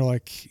 and you're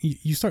like,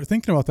 you start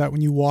thinking about that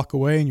when you walk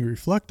away and you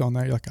reflect on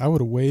that. You're like, I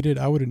would have waited.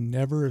 I would have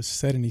never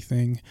said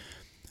anything,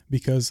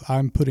 because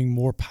I'm putting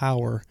more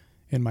power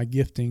in my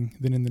gifting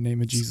than in the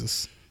name of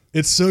Jesus.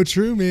 It's so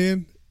true,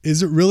 man.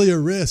 Is it really a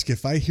risk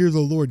if I hear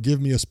the Lord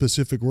give me a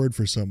specific word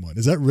for someone?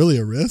 Is that really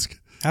a risk?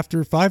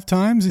 After 5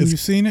 times and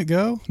you've seen it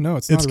go? No,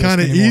 it's not. It's kind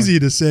of easy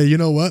to say, you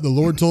know what? The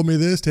Lord told me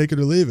this, take it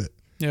or leave it.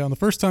 Yeah, on the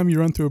first time you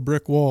run through a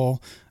brick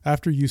wall,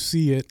 after you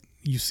see it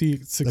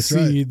succeed.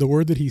 Right. The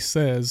word that he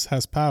says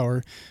has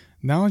power.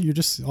 Now all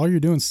you're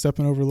doing is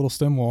stepping over a little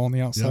stem wall on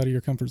the outside of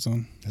your comfort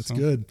zone. That's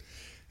good.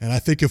 And I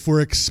think if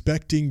we're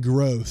expecting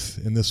growth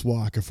in this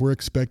walk, if we're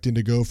expecting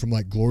to go from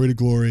glory to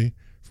glory,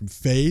 from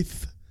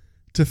faith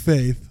to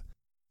faith,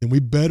 then we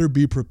better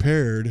be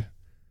prepared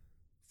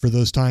for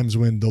those times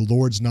when the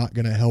Lord's not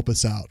going to help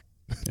us out.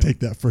 Take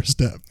that first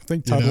step. I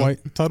think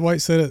Todd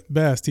White said it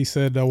best. He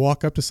said,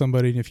 walk up to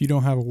somebody, and if you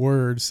don't have a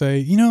word, say,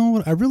 you know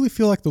what, I really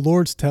feel like the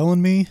Lord's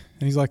telling me.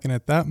 And he's like, and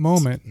at that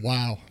moment,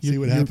 wow, see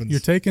what happens. You're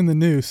taking the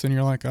noose, and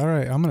you're like, all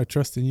right, I'm going to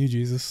trust in you,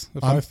 Jesus.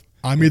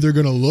 I'm either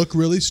going to look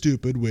really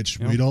stupid, which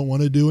we don't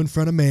want to do in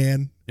front of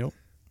man,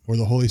 or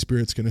the Holy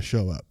Spirit's going to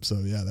show up. So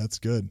yeah, that's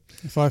good.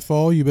 If I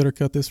fall, you better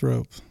cut this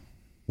rope.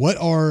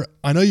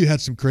 I know you had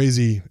some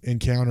crazy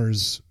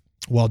encounters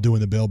while doing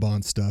the bail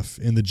bond stuff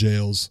in the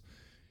jails.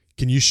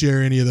 Can you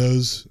share any of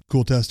those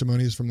cool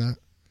testimonies from that?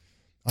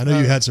 I know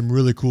you had some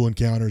really cool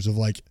encounters of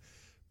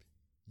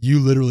you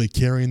literally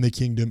carrying the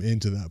kingdom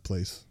into that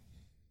place.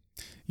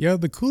 Yeah,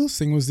 the coolest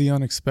thing was the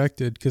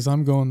unexpected, because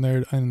I'm going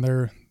there and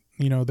they're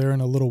in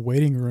a little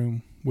waiting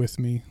room with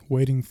me,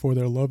 waiting for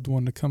their loved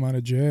one to come out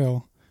of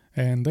jail.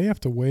 And they have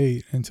to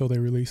wait until they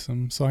release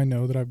them. So I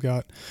know that I've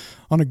got,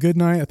 on a good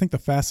night, I think the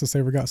fastest I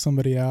ever got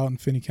somebody out in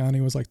Finney County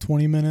was like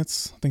 20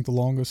 minutes. I think the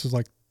longest was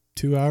like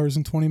 2 hours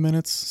and 20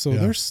 minutes. So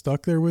they're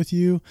stuck there with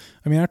you.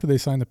 I mean, after they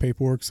sign the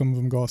paperwork, some of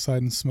them go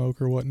outside and smoke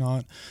or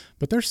whatnot,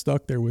 but they're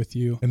stuck there with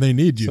you. And they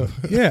need you. So,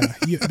 yeah.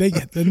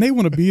 They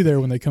want to be there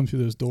when they come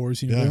through those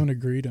doors. They want to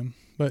greet them.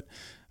 But,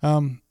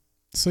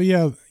 so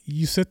yeah,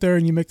 you sit there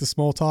and you make the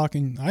small talk,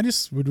 and I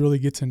just would really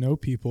get to know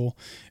people.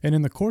 And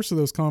in the course of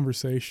those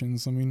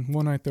conversations, I mean,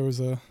 one night there was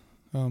a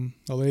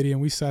lady, and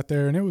we sat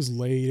there, and it was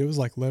late. It was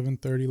like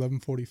 11:30,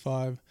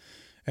 11:45,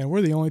 and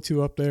we're the only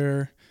two up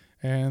there.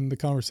 And the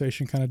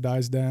conversation kind of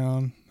dies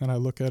down, and I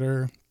look at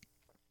her,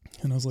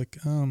 and I was like,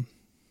 "Can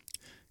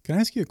I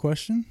ask you a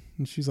question?"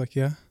 And she's like,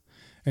 "Yeah,"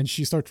 and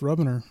she starts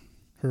rubbing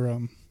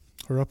her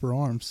upper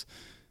arms.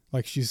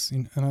 Like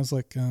and I was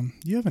like,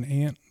 you have an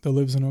aunt that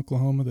lives in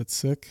Oklahoma that's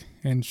sick?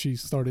 And she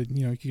started,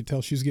 you could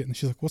tell she's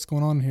like, "What's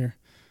going on here?"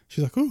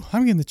 She's like, "Oh,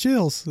 I'm getting the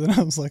chills." And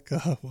I was like,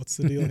 "What's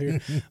the deal here?"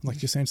 I'm like,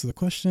 "Just answer the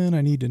question. I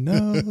need to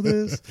know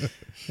this."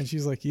 And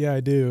she's like, "Yeah, I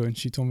do." And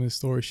she told me the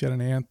story. She had an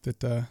aunt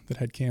that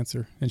had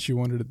cancer, and she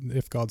wondered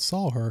if God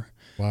saw her.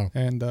 Wow.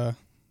 And I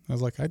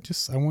was like, I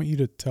want you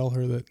to tell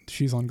her that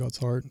she's on God's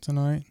heart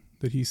tonight,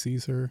 that he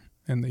sees her,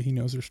 and that he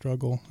knows her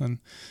struggle. And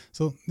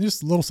so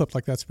just little stuff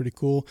like that's pretty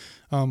cool.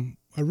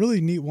 A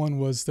really neat one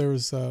was there were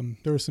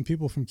some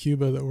people from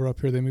Cuba that were up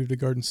here. They moved to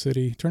Garden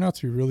City. Turned out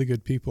to be really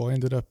good people. I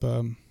ended up,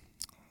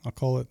 I'll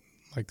call it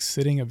like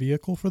sitting a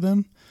vehicle for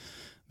them.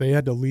 They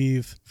had to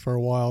leave for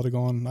a while to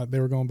go on. They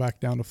were going back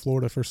down to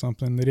Florida for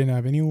something. They didn't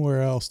have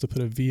anywhere else to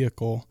put a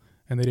vehicle,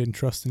 and they didn't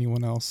trust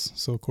anyone else.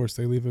 So, of course,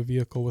 they leave a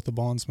vehicle with a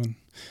bondsman.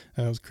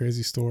 That was a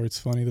crazy story. It's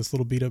funny, this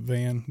little beat-up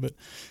van. But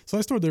so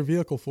I stored their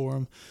vehicle for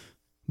them.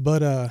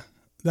 But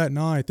that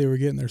night, they were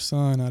getting their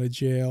son out of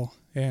jail,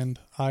 and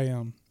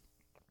I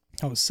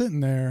was sitting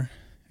there,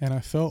 and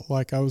I felt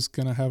like I was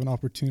going to have an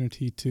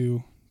opportunity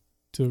to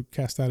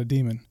cast out a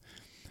demon.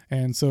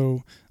 And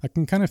so I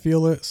can kind of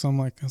feel it. So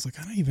I was like,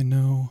 I don't even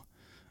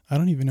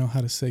know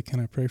how to say,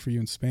 "Can I pray for you?"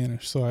 in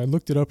Spanish. So I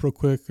looked it up real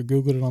quick. I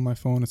Googled it on my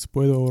phone. It's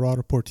 "Puedo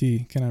orar por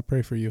ti." Can I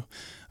pray for you?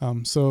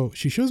 So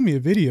she shows me a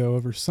video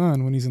of her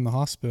son when he's in the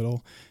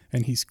hospital,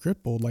 and he's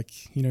crippled. Like,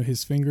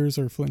 his fingers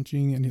are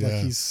flinching, and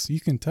you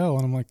can tell.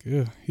 And I'm like,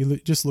 ugh,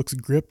 just looks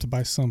gripped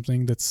by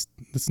something that's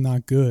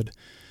not good.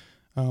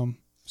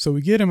 So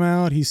we get him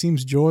out. He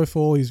seems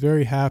joyful. He's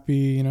very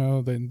happy.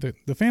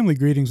 The family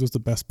greetings was the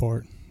best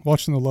part.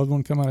 Watching the loved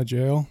one come out of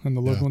jail and the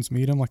loved ones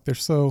meet him. Like,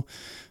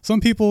 some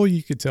people,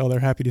 you could tell they're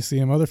happy to see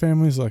him. Other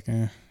families like,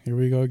 here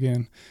we go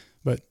again.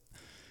 But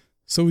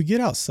so we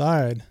get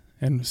outside,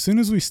 and as soon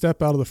as we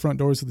step out of the front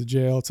doors of the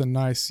jail, it's a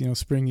nice,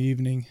 spring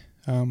evening.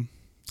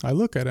 I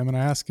look at him and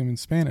I ask him in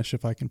Spanish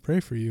if I can pray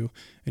for you.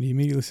 And he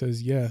immediately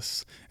says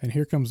yes. And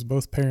here comes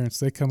both parents.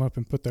 They come up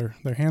and put their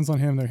hands on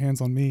him, their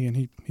hands on me. And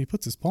he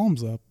puts his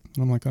palms up.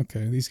 And I'm like,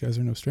 okay, these guys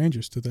are no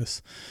strangers to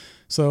this.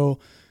 So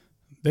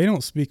they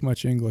don't speak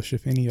much English,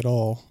 if any at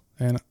all.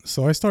 And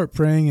so I start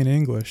praying in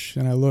English,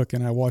 and I look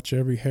and I watch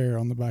every hair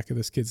on the back of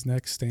this kid's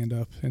neck stand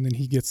up. And then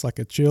he gets like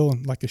a chill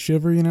and like a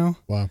shiver,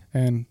 Wow.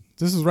 And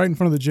this is right in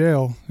front of the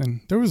jail.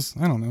 And there was,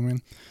 I don't know,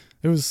 man,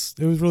 it was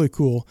really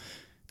cool.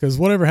 Because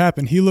whatever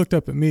happened, he looked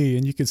up at me,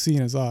 and you could see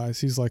in his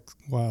eyes, he's like,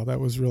 wow, that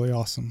was really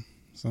awesome.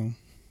 So,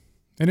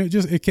 and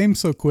it came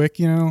so quick,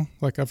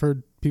 like I've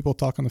heard people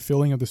talk on the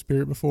filling of the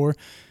Spirit before.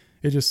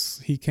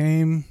 He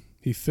came,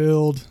 he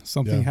filled,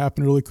 something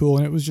happened really cool.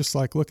 And it was just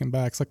like looking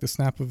back, it's like the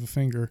snap of a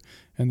finger,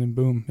 and then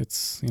boom,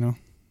 it's, it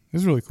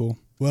was really cool.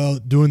 Well,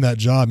 doing that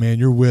job, man,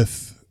 you're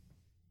with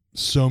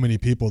so many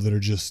people that are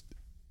just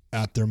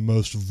at their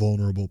most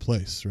vulnerable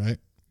place, right?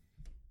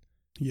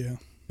 Yeah.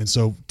 And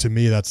so to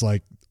me, that's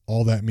like,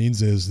 all that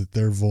means is that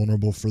they're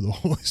vulnerable for the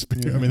Holy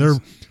Spirit. Yes. I mean, they're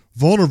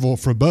vulnerable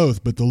for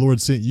both, but the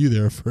Lord sent you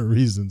there for a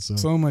reason.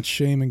 So much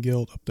shame and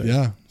guilt up there.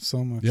 Yeah.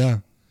 So much. Yeah.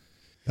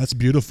 That's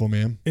beautiful,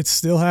 man. It's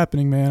still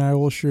happening, man. I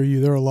will assure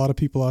you, there are a lot of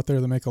people out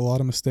there that make a lot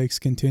of mistakes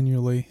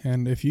continually.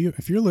 And if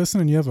you're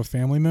listening, you have a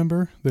family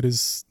member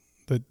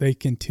that they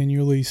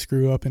continually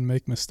screw up and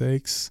make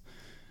mistakes,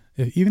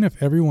 even if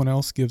everyone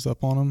else gives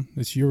up on them,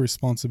 it's your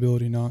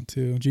responsibility not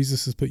to.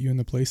 Jesus has put you in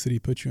the place that he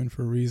put you in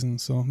for a reason.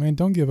 So, man,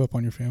 don't give up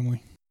on your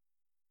family.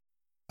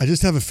 I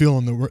just have a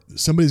feeling that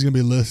somebody's going to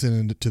be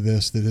listening to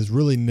this that has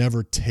really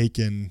never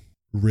taken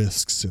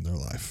risks in their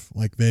life.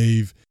 Like,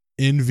 they've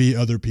envy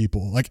other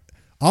people. Like,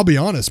 I'll be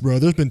honest, bro,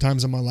 there's been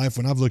times in my life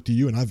when I've looked at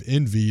you and I've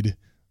envied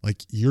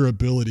like your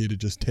ability to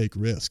just take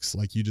risks.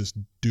 Like, you just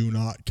do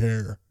not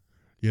care.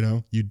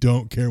 You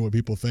don't care what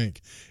people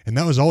think. And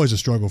that was always a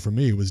struggle for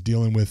me, was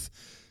dealing with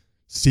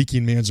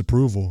seeking man's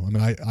approval. I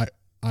mean,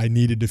 I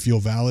needed to feel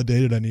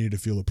validated. I needed to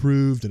feel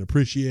approved and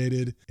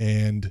appreciated,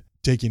 and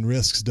taking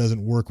risks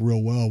doesn't work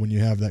real well when you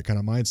have that kind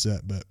of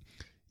mindset. But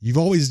you've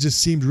always just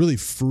seemed really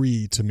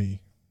free to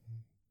me.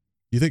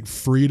 You think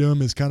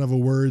freedom is kind of a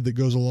word that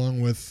goes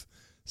along with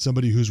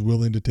somebody who's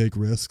willing to take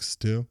risks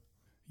too.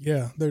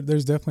 Yeah,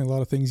 there's definitely a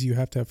lot of things you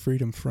have to have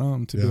freedom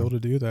from to be able to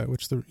do that,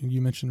 which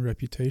you mentioned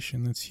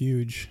reputation. That's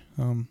huge.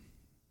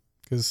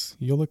 Because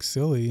you'll look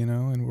silly,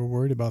 and we're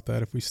worried about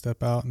that if we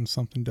step out and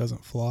something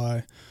doesn't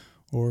fly,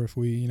 or if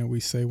we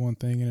say one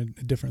thing and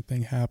a different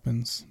thing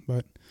happens.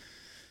 But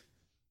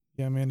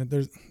yeah, man,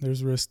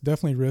 there's risk,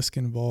 definitely risk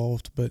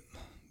involved. But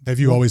have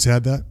you always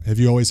had that? Have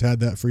you always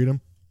had that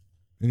freedom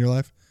in your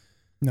life?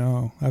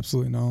 No,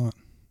 absolutely not.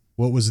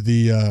 What was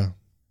the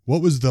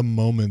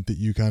moment that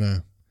you kind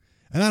of,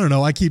 and I don't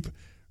know,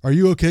 are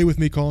you okay with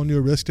me calling you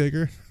a risk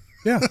taker?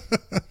 Yeah.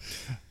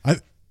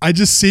 I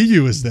just see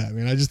you as that,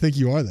 man. I just think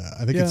you are that.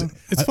 I think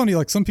it's funny.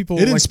 Like some people,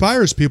 it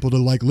inspires people to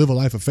live a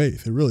life of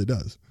faith. It really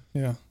does.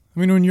 Yeah. I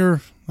mean,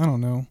 when I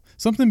don't know,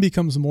 something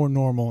becomes more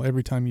normal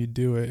every time you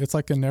do it. It's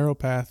like a narrow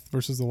path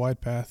versus the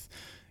wide path.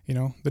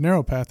 The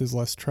narrow path is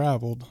less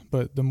traveled,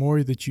 but the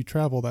more that you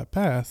travel that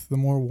path, the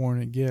more worn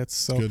it gets.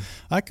 So good.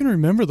 I can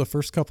remember the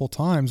first couple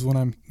times when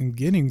I'm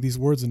getting these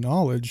words of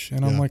knowledge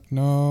and I'm like,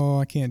 no,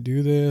 I can't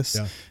do this.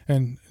 Yeah.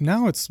 And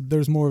now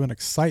there's more of an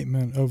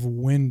excitement of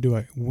when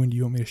do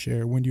you want me to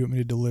share? When do you want me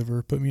to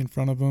deliver? Put me in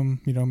front of them,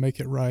 make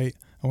it right.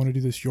 I want to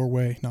do this your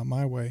way, not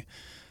my way.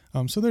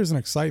 So there's an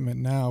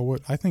excitement now.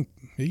 What I think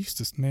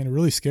it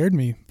really scared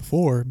me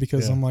before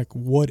because I'm like,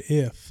 what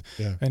if?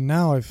 Yeah. And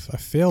now I've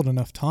failed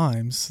enough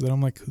times that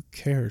I'm like, who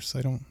cares?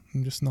 I'm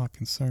just not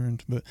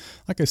concerned. But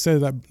like I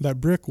said, that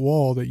brick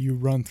wall that you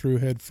run through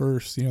head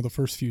first, the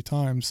first few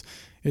times,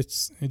 it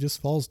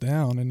just falls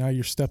down, and now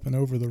you're stepping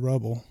over the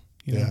rubble,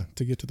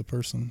 to get to the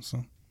person.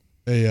 So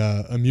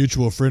a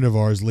mutual friend of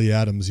ours, Lee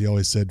Adams, he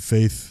always said,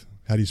 faith.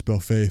 How do you spell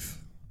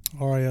faith?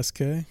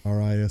 R-I-S-K.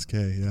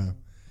 R-I-S-K. Yeah.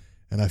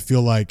 And I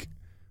feel like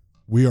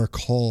we are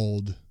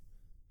called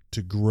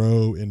to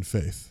grow in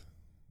faith,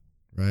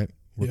 right?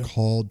 We're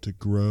called to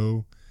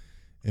grow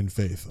in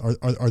faith.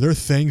 Are there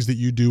things that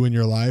you do in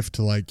your life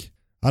to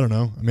I don't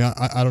know. I mean,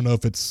 I don't know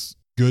if it's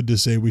good to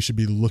say we should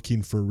be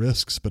looking for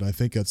risks, but I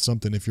think that's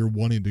something, if you're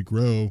wanting to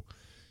grow,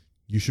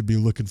 you should be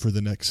looking for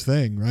the next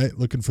thing, right?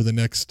 Looking for the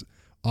next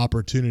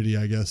opportunity,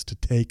 I guess, to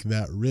take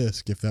that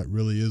risk if that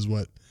really is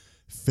what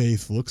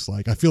faith looks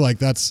like. I feel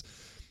like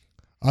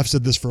I've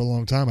said this for a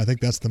long time. I think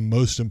that's the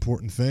most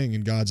important thing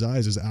in God's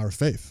eyes is our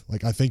faith.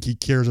 I think he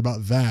cares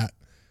about that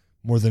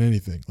more than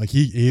anything.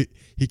 He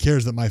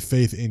cares that my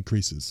faith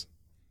increases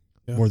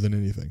more than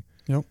anything.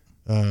 Yep.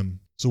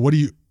 So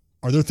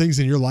are there things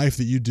in your life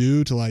that you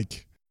do to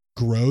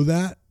grow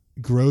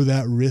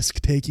that risk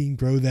taking,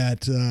 grow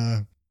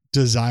that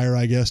desire,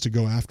 I guess, to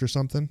go after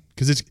something?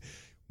 Because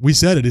we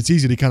said it's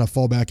easy to kind of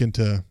fall back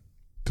into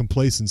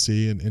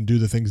complacency and do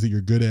the things that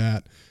you're good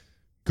at.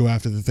 Go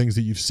after the things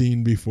that you've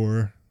seen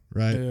before,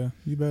 right? Yeah,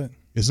 you bet.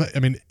 It's not. I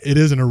mean, it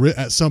isn't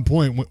at some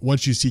point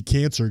once you see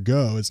cancer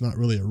go, it's not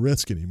really a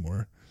risk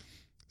anymore.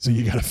 So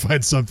you got to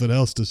find something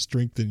else to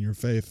strengthen your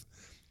faith.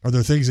 Are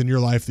there things in your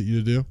life that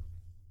you do?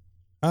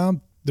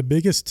 The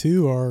biggest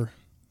two are,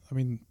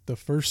 the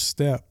first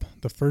step,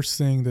 the first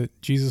thing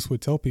that Jesus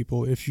would tell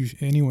people: if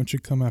anyone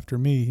should come after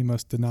me, he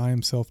must deny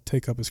himself,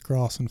 take up his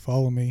cross, and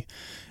follow me.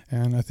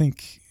 And I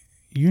think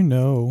we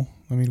know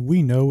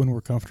when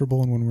we're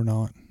comfortable and when we're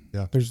not.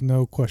 Yeah. There's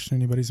no question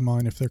in anybody's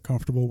mind if they're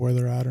comfortable where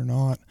they're at or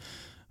not.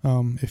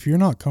 If you're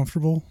not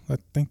comfortable, I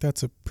think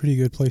that's a pretty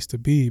good place to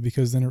be,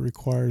 because then it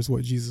requires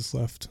what Jesus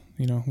left.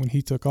 When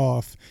he took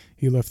off,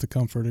 he left the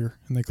Comforter,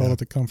 and they call it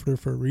the Comforter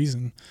for a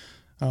reason.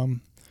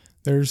 And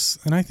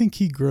I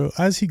think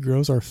as he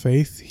grows our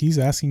faith, he's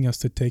asking us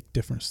to take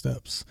different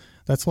steps.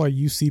 That's why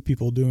you see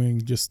people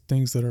doing just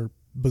things that are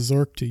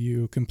berserk to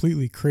you,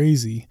 completely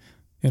crazy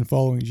in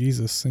following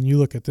Jesus. And you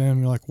look at them,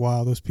 you're like,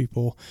 wow, those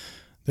people,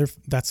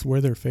 that's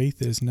where their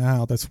faith is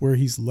now. That's where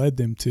he's led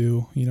them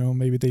to.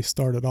 Maybe they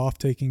started off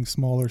taking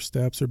smaller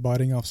steps or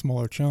biting off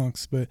smaller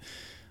chunks, but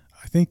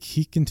I think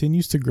he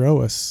continues to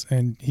grow us,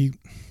 and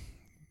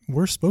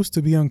we're supposed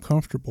to be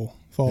uncomfortable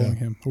following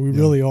him. We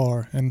really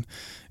are. And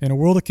in a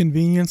world of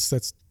convenience,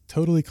 that's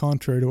totally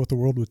contrary to what the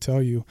world would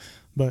tell you.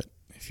 But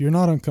if you're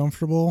not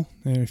uncomfortable,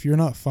 and if you're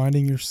not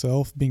finding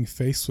yourself being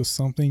faced with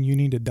something you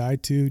need to die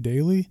to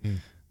daily,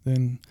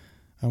 then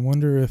I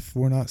wonder if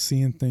we're not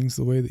seeing things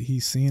the way that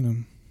he's seeing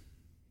them.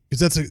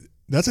 Because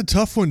that's a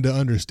tough one to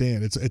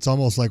understand. It's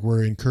almost like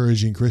we're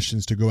encouraging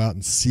Christians to go out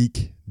and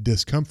seek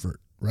discomfort,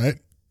 right?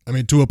 I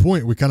mean, to a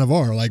point, we kind of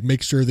are.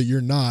 Make sure that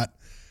you're not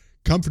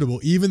comfortable,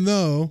 even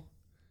though,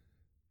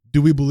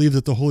 do we believe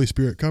that the Holy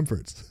Spirit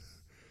comforts?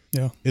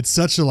 Yeah. It's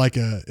such I don't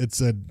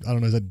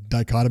know, is that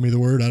dichotomy the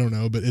word? I don't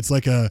know, but it's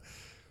like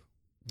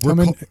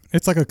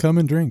it's like a come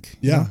and drink.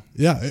 Yeah.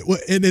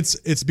 And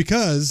it's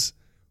because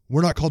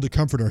we're not called to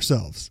comfort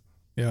ourselves,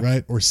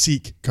 right? Or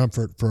seek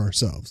comfort for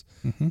ourselves.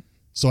 Mm-hmm.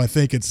 So I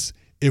think it's,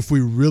 if we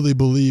really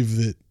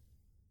believe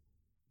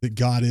that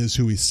God is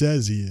who he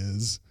says he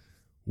is,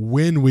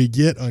 when we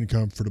get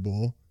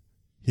uncomfortable,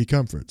 he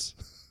comforts.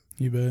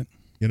 You bet.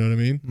 You know what I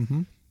mean?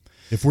 Mm-hmm.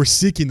 If we're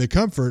seeking the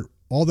comfort,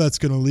 all that's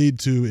going to lead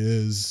to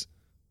is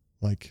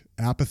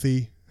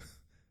apathy.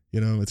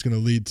 It's going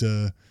to lead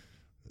to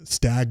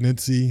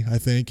stagnancy, I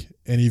think.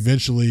 And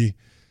eventually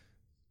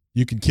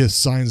you can kiss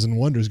signs and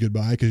wonders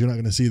goodbye because you're not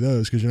going to see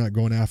those because you're not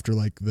going after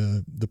like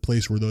the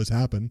place where those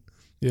happen,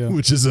 Yeah.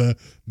 which is the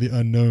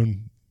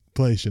unknown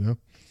place, you know?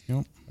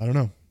 Yep. I don't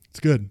know. It's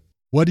good.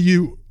 What do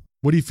you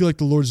feel like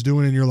the Lord's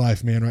doing in your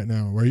life, man, right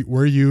now?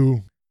 Where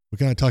you, we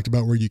kind of talked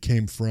about where you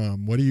came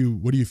from. What do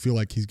you feel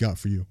like he's got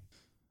for you?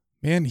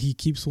 Man, he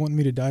keeps wanting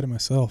me to die to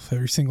myself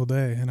every single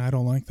day, and I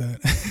don't like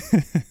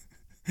that.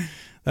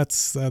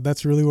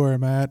 That's really where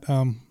I'm at.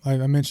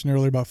 I mentioned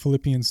earlier about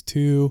Philippians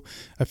 2.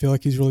 I feel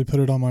like he's really put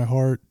it on my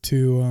heart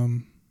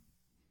to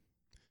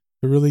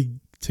really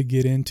to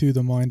get into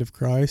the mind of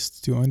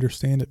Christ, to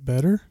understand it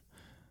better.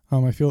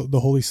 I feel the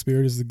Holy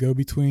Spirit is the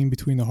go-between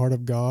between the heart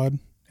of God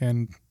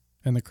and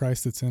the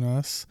Christ that's in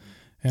us.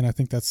 And I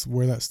think that's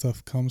where that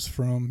stuff comes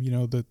from, you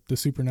know, the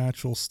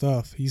supernatural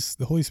stuff.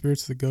 The Holy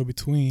Spirit's the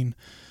go-between.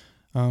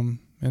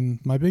 And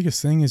my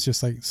biggest thing is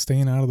just like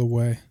staying out of the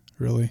way,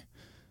 really.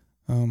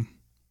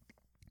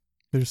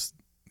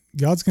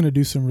 God's going to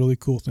do some really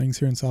cool things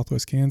here in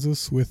Southwest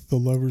Kansas with the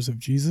lovers of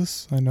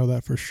Jesus. I know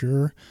that for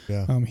sure.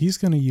 Yeah. He's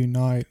going to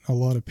unite a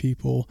lot of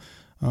people.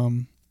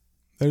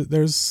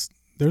 There's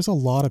a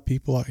lot of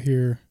people out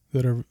here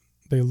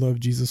they love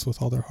Jesus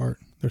with all their heart.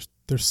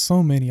 There's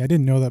so many. I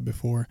didn't know that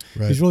before.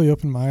 Right. He's really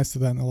opened my eyes to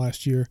that in the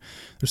last year.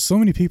 There's so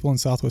many people in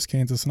Southwest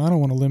Kansas, and I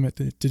don't want to limit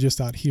it to just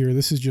out here.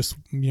 This is just,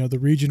 you know, the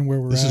region where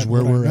we're at. This is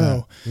where we're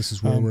at. This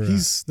is where we're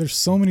at. There's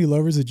so many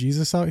lovers of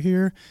Jesus out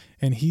here,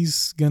 and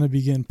he's going to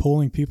begin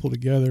pulling people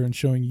together and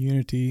showing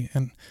unity.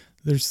 And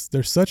there's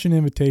such an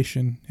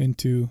invitation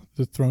into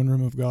the throne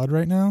room of God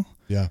right now.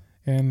 Yeah.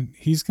 And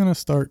he's going to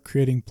start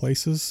creating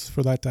places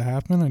for that to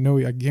happen.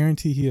 I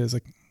guarantee he is.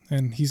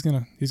 And he's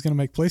gonna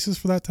make places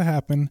for that to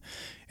happen,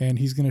 and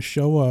he's gonna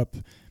show up,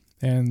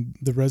 and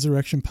the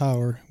resurrection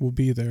power will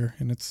be there.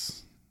 And I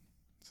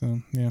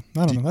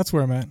don't know. That's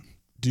where I'm at.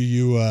 Do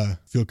you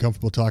feel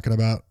comfortable talking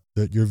about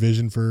your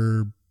vision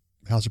for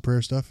House of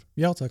Prayer stuff?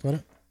 Yeah, I'll talk about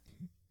it.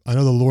 I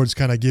know the Lord's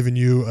kind of given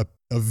you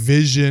a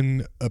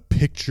vision, a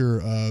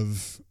picture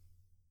of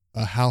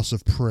a house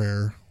of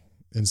prayer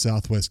in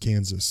Southwest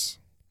Kansas.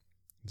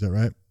 Is that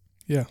right?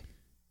 Yeah.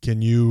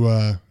 Can you,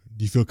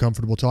 do you feel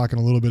comfortable talking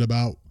a little bit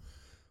about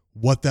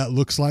what that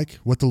looks like,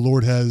 what the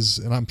Lord has?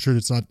 And I'm sure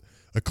it's not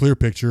a clear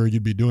picture or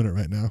you'd be doing it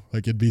right now.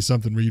 Like it'd be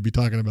something where you'd be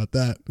talking about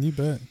that. You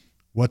bet.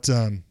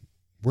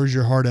 Where's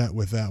your heart at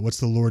with that? What's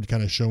the Lord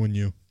kind of showing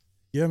you?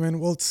 Yeah, man.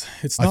 Well,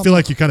 it's not I feel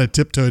like you kind of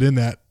tiptoed in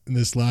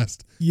this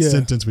last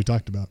sentence we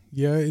talked about.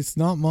 Yeah, it's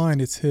not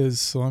mine, it's his.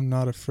 So I'm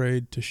not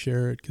afraid to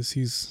share it because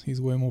he's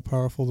way more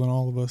powerful than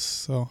all of us.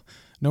 So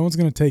no one's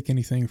going to take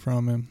anything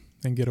from him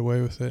and get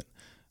away with it.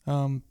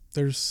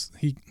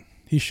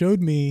 He showed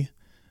me,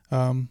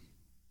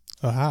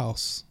 a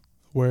house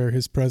where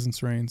his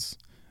presence reigns,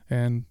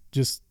 and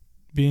just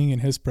being in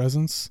his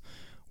presence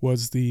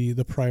was the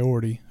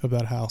priority of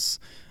that house.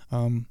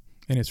 And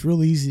it's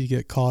real easy to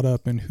get caught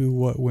up in who,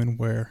 what, when,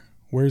 where.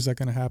 Where's that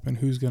going to happen?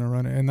 Who's going to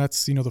run it? And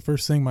that's, you know, the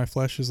first thing my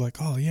flesh is like,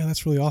 oh yeah,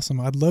 that's really awesome.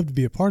 I'd love to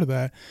be a part of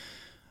that.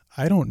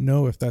 I don't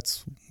know if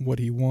that's what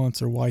he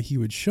wants or why he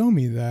would show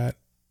me that.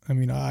 I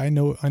mean, I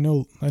know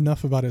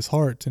enough about his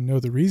heart to know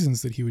the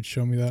reasons that he would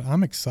show me that.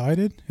 I'm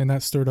excited, and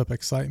that stirred up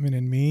excitement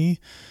in me.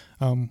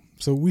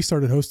 So we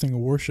started hosting a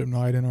worship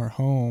night in our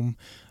home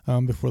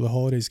before the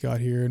holidays got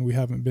here, and we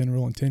haven't been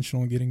real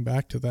intentional in getting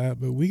back to that.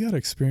 But we got to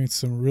experience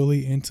some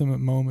really intimate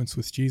moments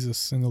with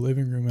Jesus in the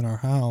living room in our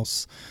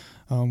house,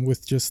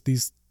 with just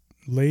these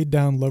laid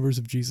down lovers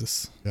of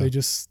Jesus. Yeah.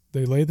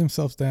 They laid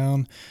themselves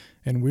down,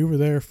 and we were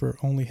there for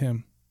only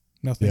him,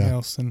 nothing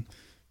else. And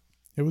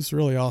it was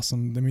really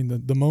awesome. I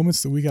mean, the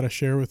moments that we got to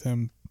share with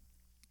him.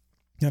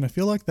 And I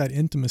feel like that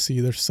intimacy,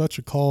 there's such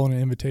a call and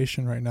an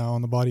invitation right now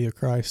on the body of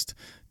Christ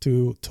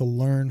to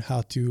learn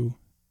how to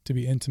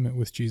be intimate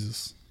with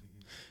Jesus.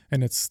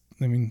 And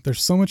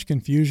there's so much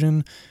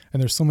confusion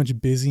and there's so much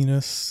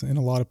busyness in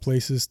a lot of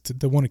places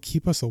that want to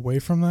keep us away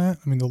from that.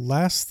 I mean, the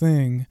last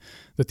thing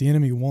that the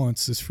enemy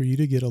wants is for you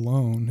to get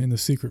alone in the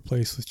secret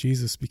place with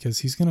Jesus, because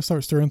he's going to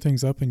start stirring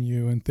things up in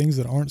you, and things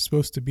that aren't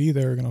supposed to be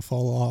there are going to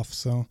fall off.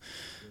 So,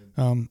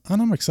 and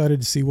I'm excited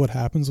to see what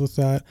happens with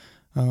that.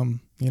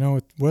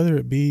 Whether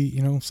it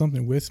be,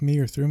 something with me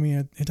or through me,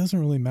 it doesn't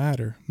really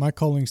matter. My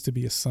calling is to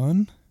be a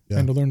son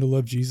and to learn to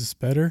love Jesus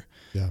better.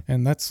 Yeah.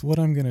 And that's what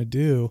I'm going to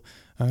do.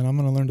 And I'm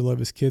going to learn to love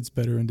his kids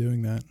better in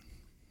doing that.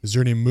 Is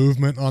there any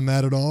movement on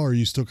that at all? Or are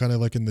you still kind of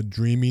like in the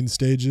dreaming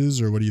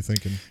stages, or what are you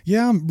thinking?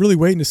 Yeah, I'm really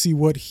waiting to see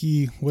what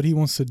he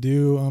wants to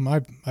do.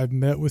 I've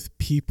met with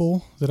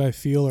people that I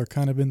feel are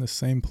kind of in the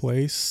same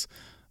place.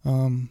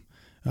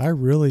 I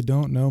really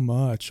don't know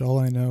much. All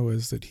I know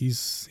is that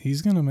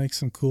he's going to make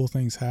some cool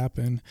things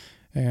happen,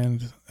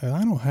 and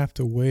I don't have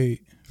to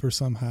wait for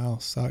some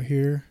house out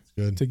here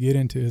to get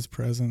into his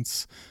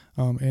presence,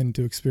 and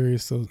to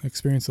experience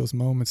those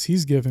moments.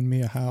 He's given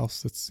me a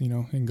house that's,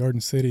 in Garden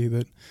City,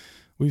 that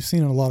we've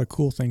seen a lot of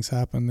cool things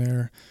happen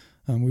there.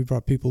 We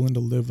brought people in to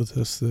live with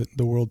us that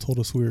the world told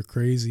us we were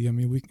crazy. I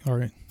mean,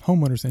 our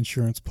homeowners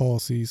insurance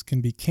policies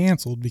can be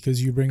canceled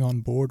because you bring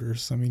on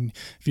boarders. I mean,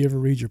 if you ever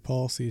read your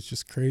policy, it's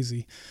just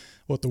crazy.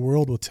 what the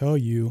world will tell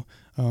you.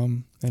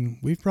 And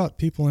we've brought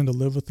people in to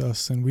live with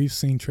us, and we've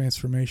seen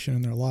transformation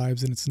in their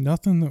lives, and it's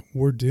nothing that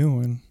we're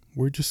doing.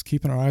 We're just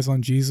keeping our eyes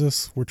on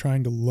Jesus. We're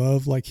trying to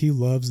love like he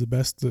loves the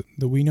best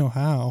that we know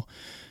how.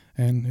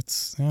 And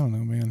it's, I don't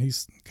know, man,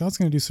 God's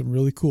going to do some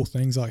really cool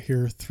things out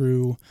here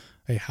through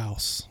a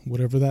house,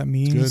 whatever that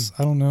means.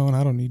 I don't know. And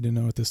I don't need to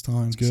know at this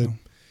time. It's good. So.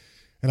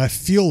 And I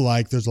feel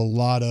like there's a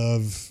lot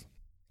of,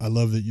 I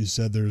love that you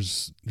said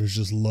there's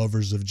just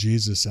lovers of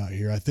Jesus out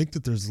here. I think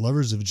that there's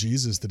lovers of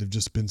Jesus that have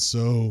just been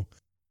so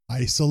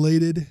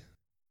isolated,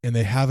 and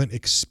they haven't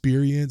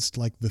experienced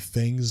like the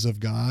things of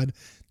God,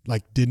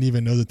 like didn't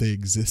even know that they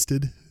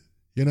existed,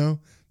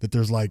 that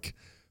there's like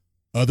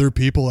other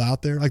people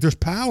out there. Like there's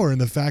power in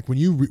the fact when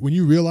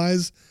you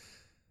realize,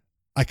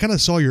 I kind of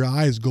saw your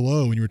eyes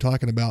glow when you were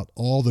talking about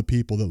all the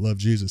people that love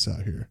Jesus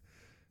out here.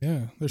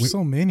 Yeah, there's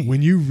so many.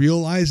 When you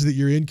realize that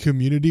you're in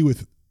community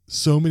with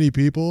so many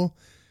people,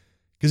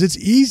 because it's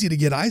easy to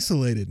get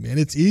isolated, man.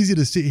 It's easy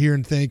to sit here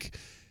and think,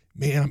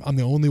 man, I'm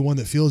the only one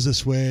that feels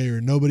this way,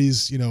 or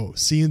nobody's,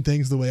 seeing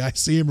things the way I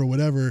see them or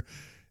whatever.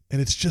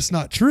 And it's just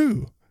not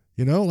true.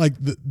 Like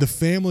the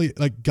family,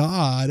 like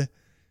God,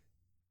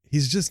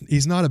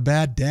 he's not a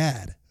bad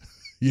dad,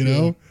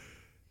 Yeah.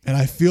 And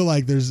I feel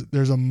like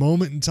there's a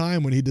moment in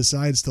time when he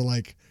decides to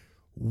like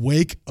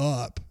wake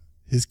up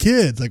his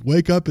kids, like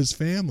wake up his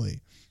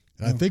family.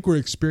 And I think we're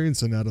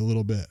experiencing that a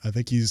little bit. I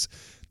think he's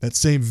that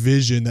same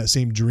vision, that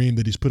same dream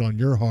that he's put on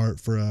your heart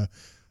for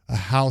a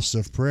house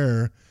of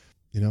prayer.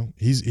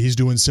 He's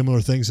doing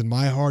similar things in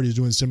my heart. He's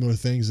doing similar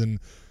things in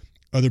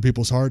other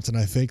people's hearts. And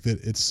I think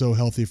that it's so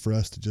healthy for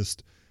us to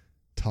just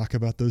talk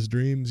about those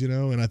dreams,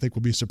 and I think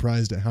we'll be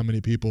surprised at how many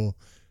people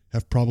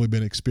have probably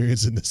been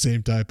experiencing the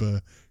same type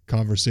of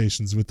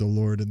conversations with the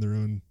Lord in their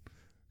own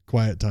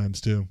quiet times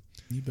too.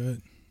 You bet.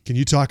 Can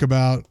you talk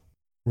about,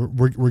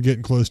 we're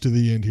getting close to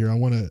the end here. I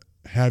want to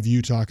have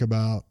you talk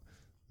about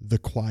the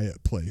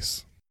quiet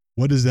place.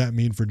 What does that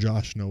mean for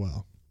Josh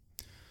Noel?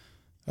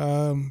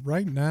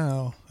 Right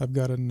now I've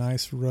got a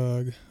nice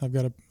rug.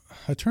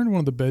 I turned one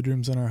of the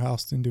bedrooms in our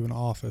house into an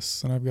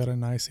office, and I've got a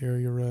nice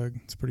area rug.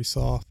 It's pretty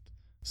soft.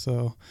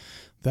 So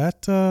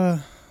that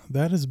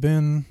has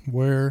been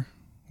where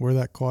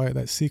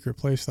that secret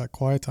place, that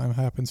quiet time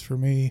happens for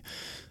me.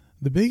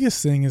 The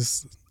biggest thing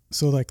is,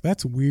 so like,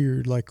 that's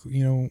weird. Like,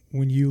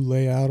 when you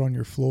lay out on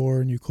your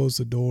floor and you close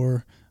the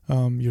door,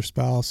 your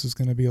spouse is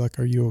going to be like,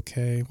 are you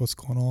okay? What's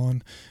going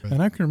on? Right.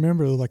 And I can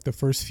remember like the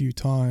first few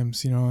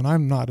times, and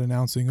I'm not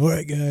announcing, all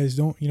right, guys,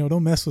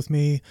 don't mess with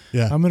me.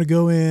 Yeah. I'm going to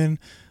go in.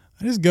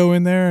 I just go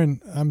in there and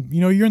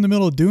you're in the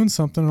middle of doing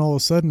something, and all of a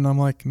sudden I'm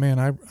like, man,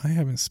 I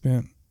haven't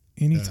spent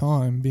any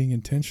time being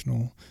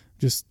intentional,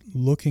 just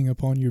looking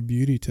upon your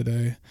beauty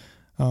today.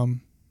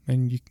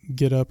 And you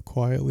get up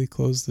quietly,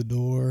 close the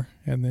door,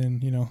 and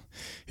then,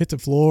 hit the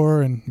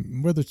floor.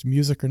 And whether it's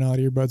music or not,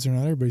 earbuds or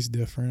not, everybody's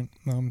different.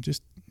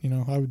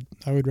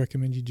 I would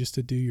recommend you just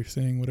to do your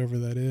thing, whatever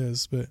that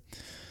is. But,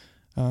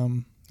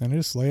 and I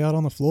just lay out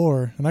on the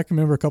floor. And I can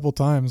remember a couple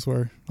times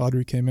where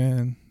Audrey came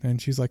in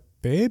and she's like,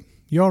 babe,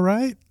 you all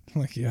right?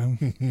 I'm like, yeah,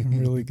 I'm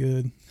really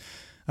good.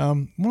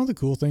 One of the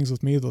cool things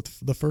with me,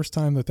 the first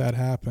time that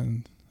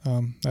happened,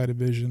 I had a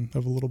vision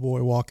of a little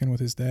boy walking with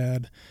his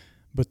dad,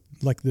 but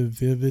like the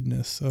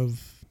vividness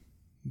of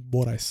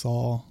what I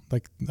saw,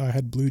 like I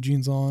had blue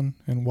jeans on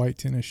and white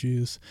tennis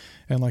shoes,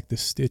 and like the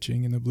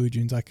stitching in the blue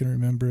jeans, I can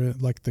remember it,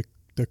 like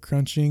the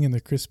crunching and the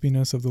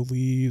crispiness of the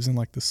leaves and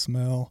like the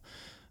smell.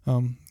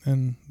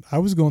 And I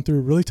was going through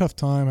a really tough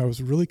time. I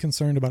was really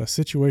concerned about a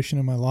situation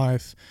in my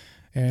life,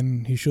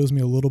 and he shows me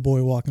a little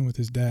boy walking with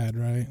his dad,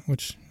 right?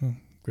 Which,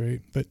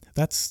 great. But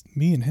that's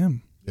me and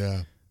him.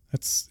 Yeah.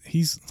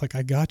 He's like,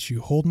 I got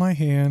you. Hold my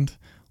hand.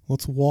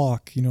 Let's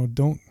walk.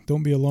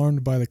 Don't be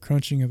alarmed by the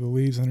crunching of the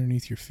leaves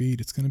underneath your feet.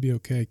 It's going to be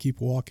okay.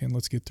 Keep walking.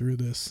 Let's get through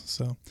this.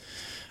 So,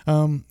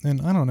 and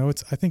I don't know.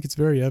 I think it's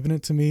very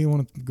evident to me. One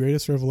of the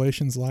greatest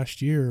revelations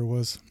last year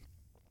was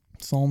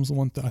Psalms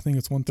 1. I think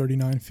it's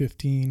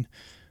 139:15.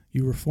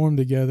 You were formed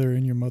together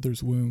in your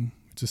mother's womb.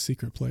 It's a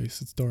secret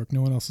place. It's dark.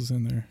 No one else is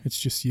in there. It's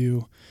just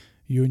you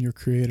and your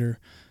Creator.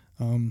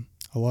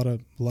 A lot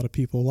of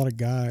people, a lot of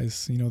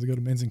guys, they go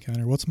to men's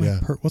encounter. What's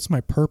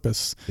my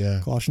purpose? Yeah.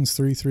 Colossians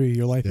 3:3.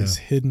 Your life is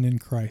hidden in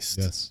Christ.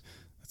 Yes.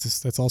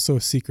 That's also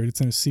a secret.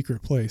 It's in a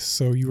secret place.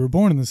 So you were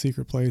born in the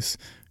secret place.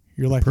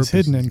 Your life is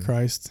hidden in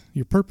Christ.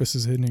 Your purpose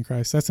is hidden in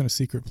Christ. That's in a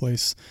secret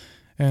place.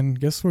 And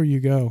guess where you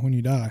go when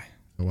you die?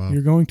 Oh, wow.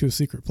 You're going to a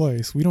secret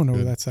place. We don't know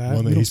where that's at.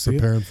 One that he's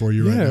preparing for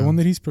you right now. Yeah, one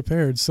that he's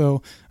prepared.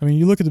 So,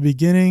 you look at the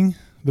beginning,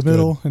 the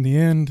middle, and the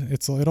end.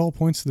 It all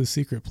points to the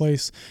secret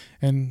place.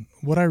 And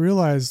what I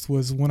realized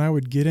was when I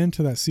would get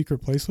into that secret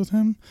place with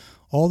him,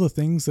 all the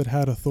things that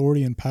had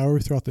authority and power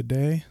throughout the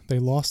day, they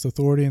lost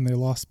authority and they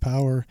lost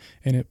power,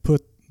 and it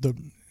put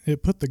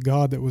the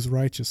God that was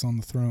righteous on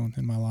the throne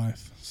in my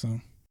life. So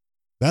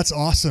that's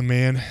awesome,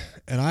 man.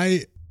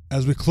 And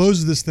as we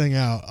close this thing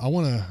out, I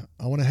want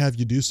to have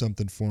you do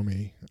something for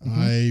me.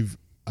 Mm-hmm.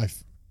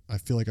 I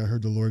feel like I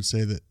heard the Lord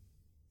say that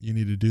you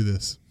need to do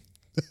this.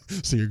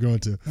 So you're going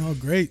to. Oh,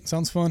 great.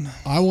 Sounds fun.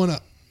 I want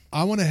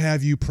I want to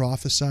have you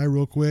prophesy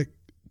real quick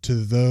to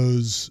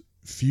those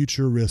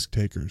future risk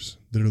takers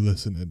that are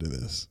listening to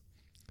this.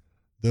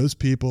 Those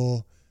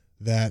people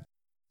that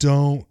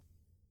don't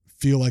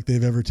feel like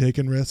they've ever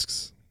taken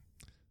risks.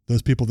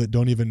 Those people that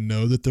don't even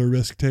know that they're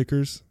risk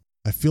takers.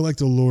 I feel like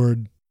the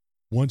Lord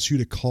wants you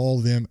to call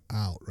them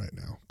out right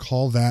now.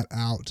 Call that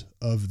out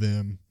of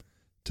them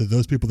to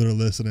those people that are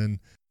listening.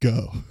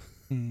 Go.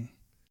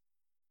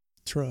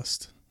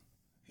 Trust.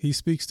 He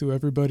speaks to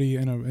everybody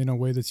in a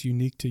way that's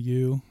unique to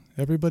you.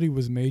 Everybody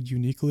was made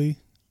uniquely.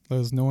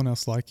 There's no one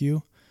else like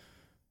you.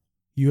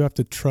 You have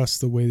to trust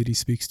the way that he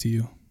speaks to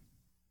you.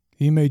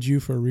 He made you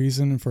for a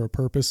reason and for a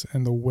purpose,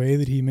 and the way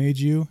that he made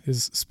you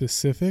is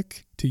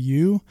specific to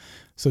you.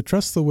 So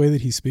trust the way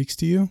that he speaks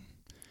to you.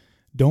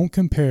 Don't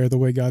compare the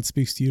way God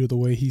speaks to you to the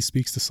way he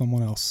speaks to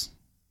someone else,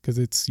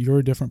 because you're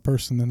a different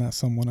person than that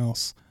someone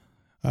else.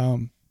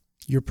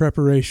 Your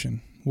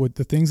preparation, with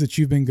the things that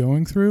you've been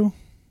going through,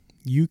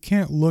 you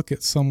can't look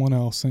at someone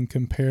else and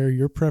compare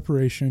your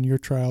preparation, your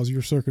trials,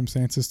 your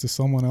circumstances to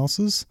someone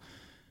else's,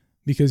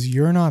 because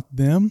you're not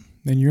them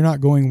and you're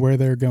not going where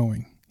they're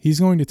going. He's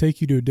going to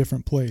take you to a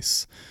different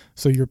place.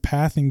 So your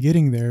path in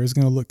getting there is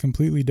going to look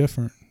completely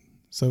different.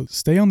 So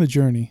stay on the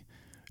journey.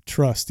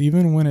 Trust,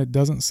 even when it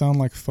doesn't sound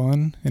like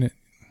fun and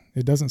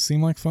it doesn't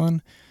seem like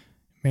fun,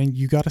 man,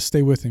 you got to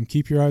stay with him.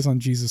 Keep your eyes on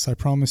Jesus. I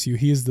promise you,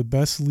 he is the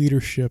best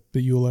leadership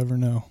that you'll ever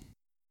know.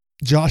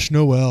 Josh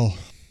Noel,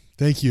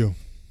 thank you.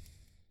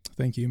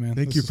 Thank you, man.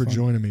 Thank you for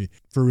joining me.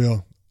 For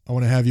real. I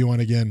want to have you on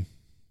again.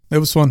 It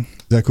was fun.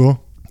 Is that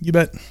cool? You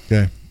bet.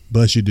 Okay.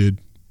 Bless you, dude.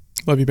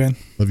 Love you, Ben.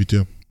 Love you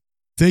too.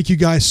 Thank you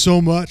guys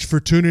so much for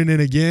tuning in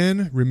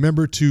again.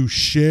 Remember to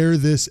share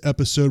this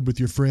episode with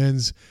your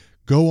friends.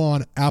 Go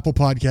on Apple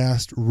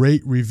Podcast,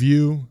 rate,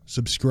 review,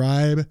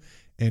 subscribe,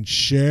 and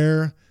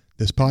share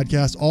this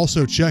podcast.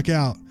 Also, check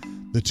out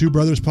the Two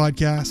Brothers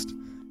Podcast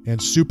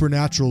and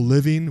Supernatural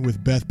Living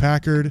with Beth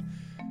Packard.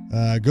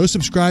 Go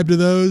subscribe to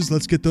those.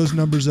 Let's get those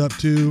numbers up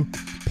too.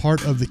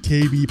 Part of the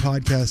KB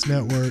Podcast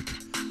Network.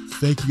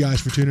 Thank you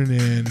guys for tuning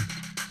in.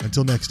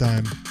 Until next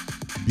time,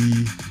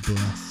 be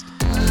blessed.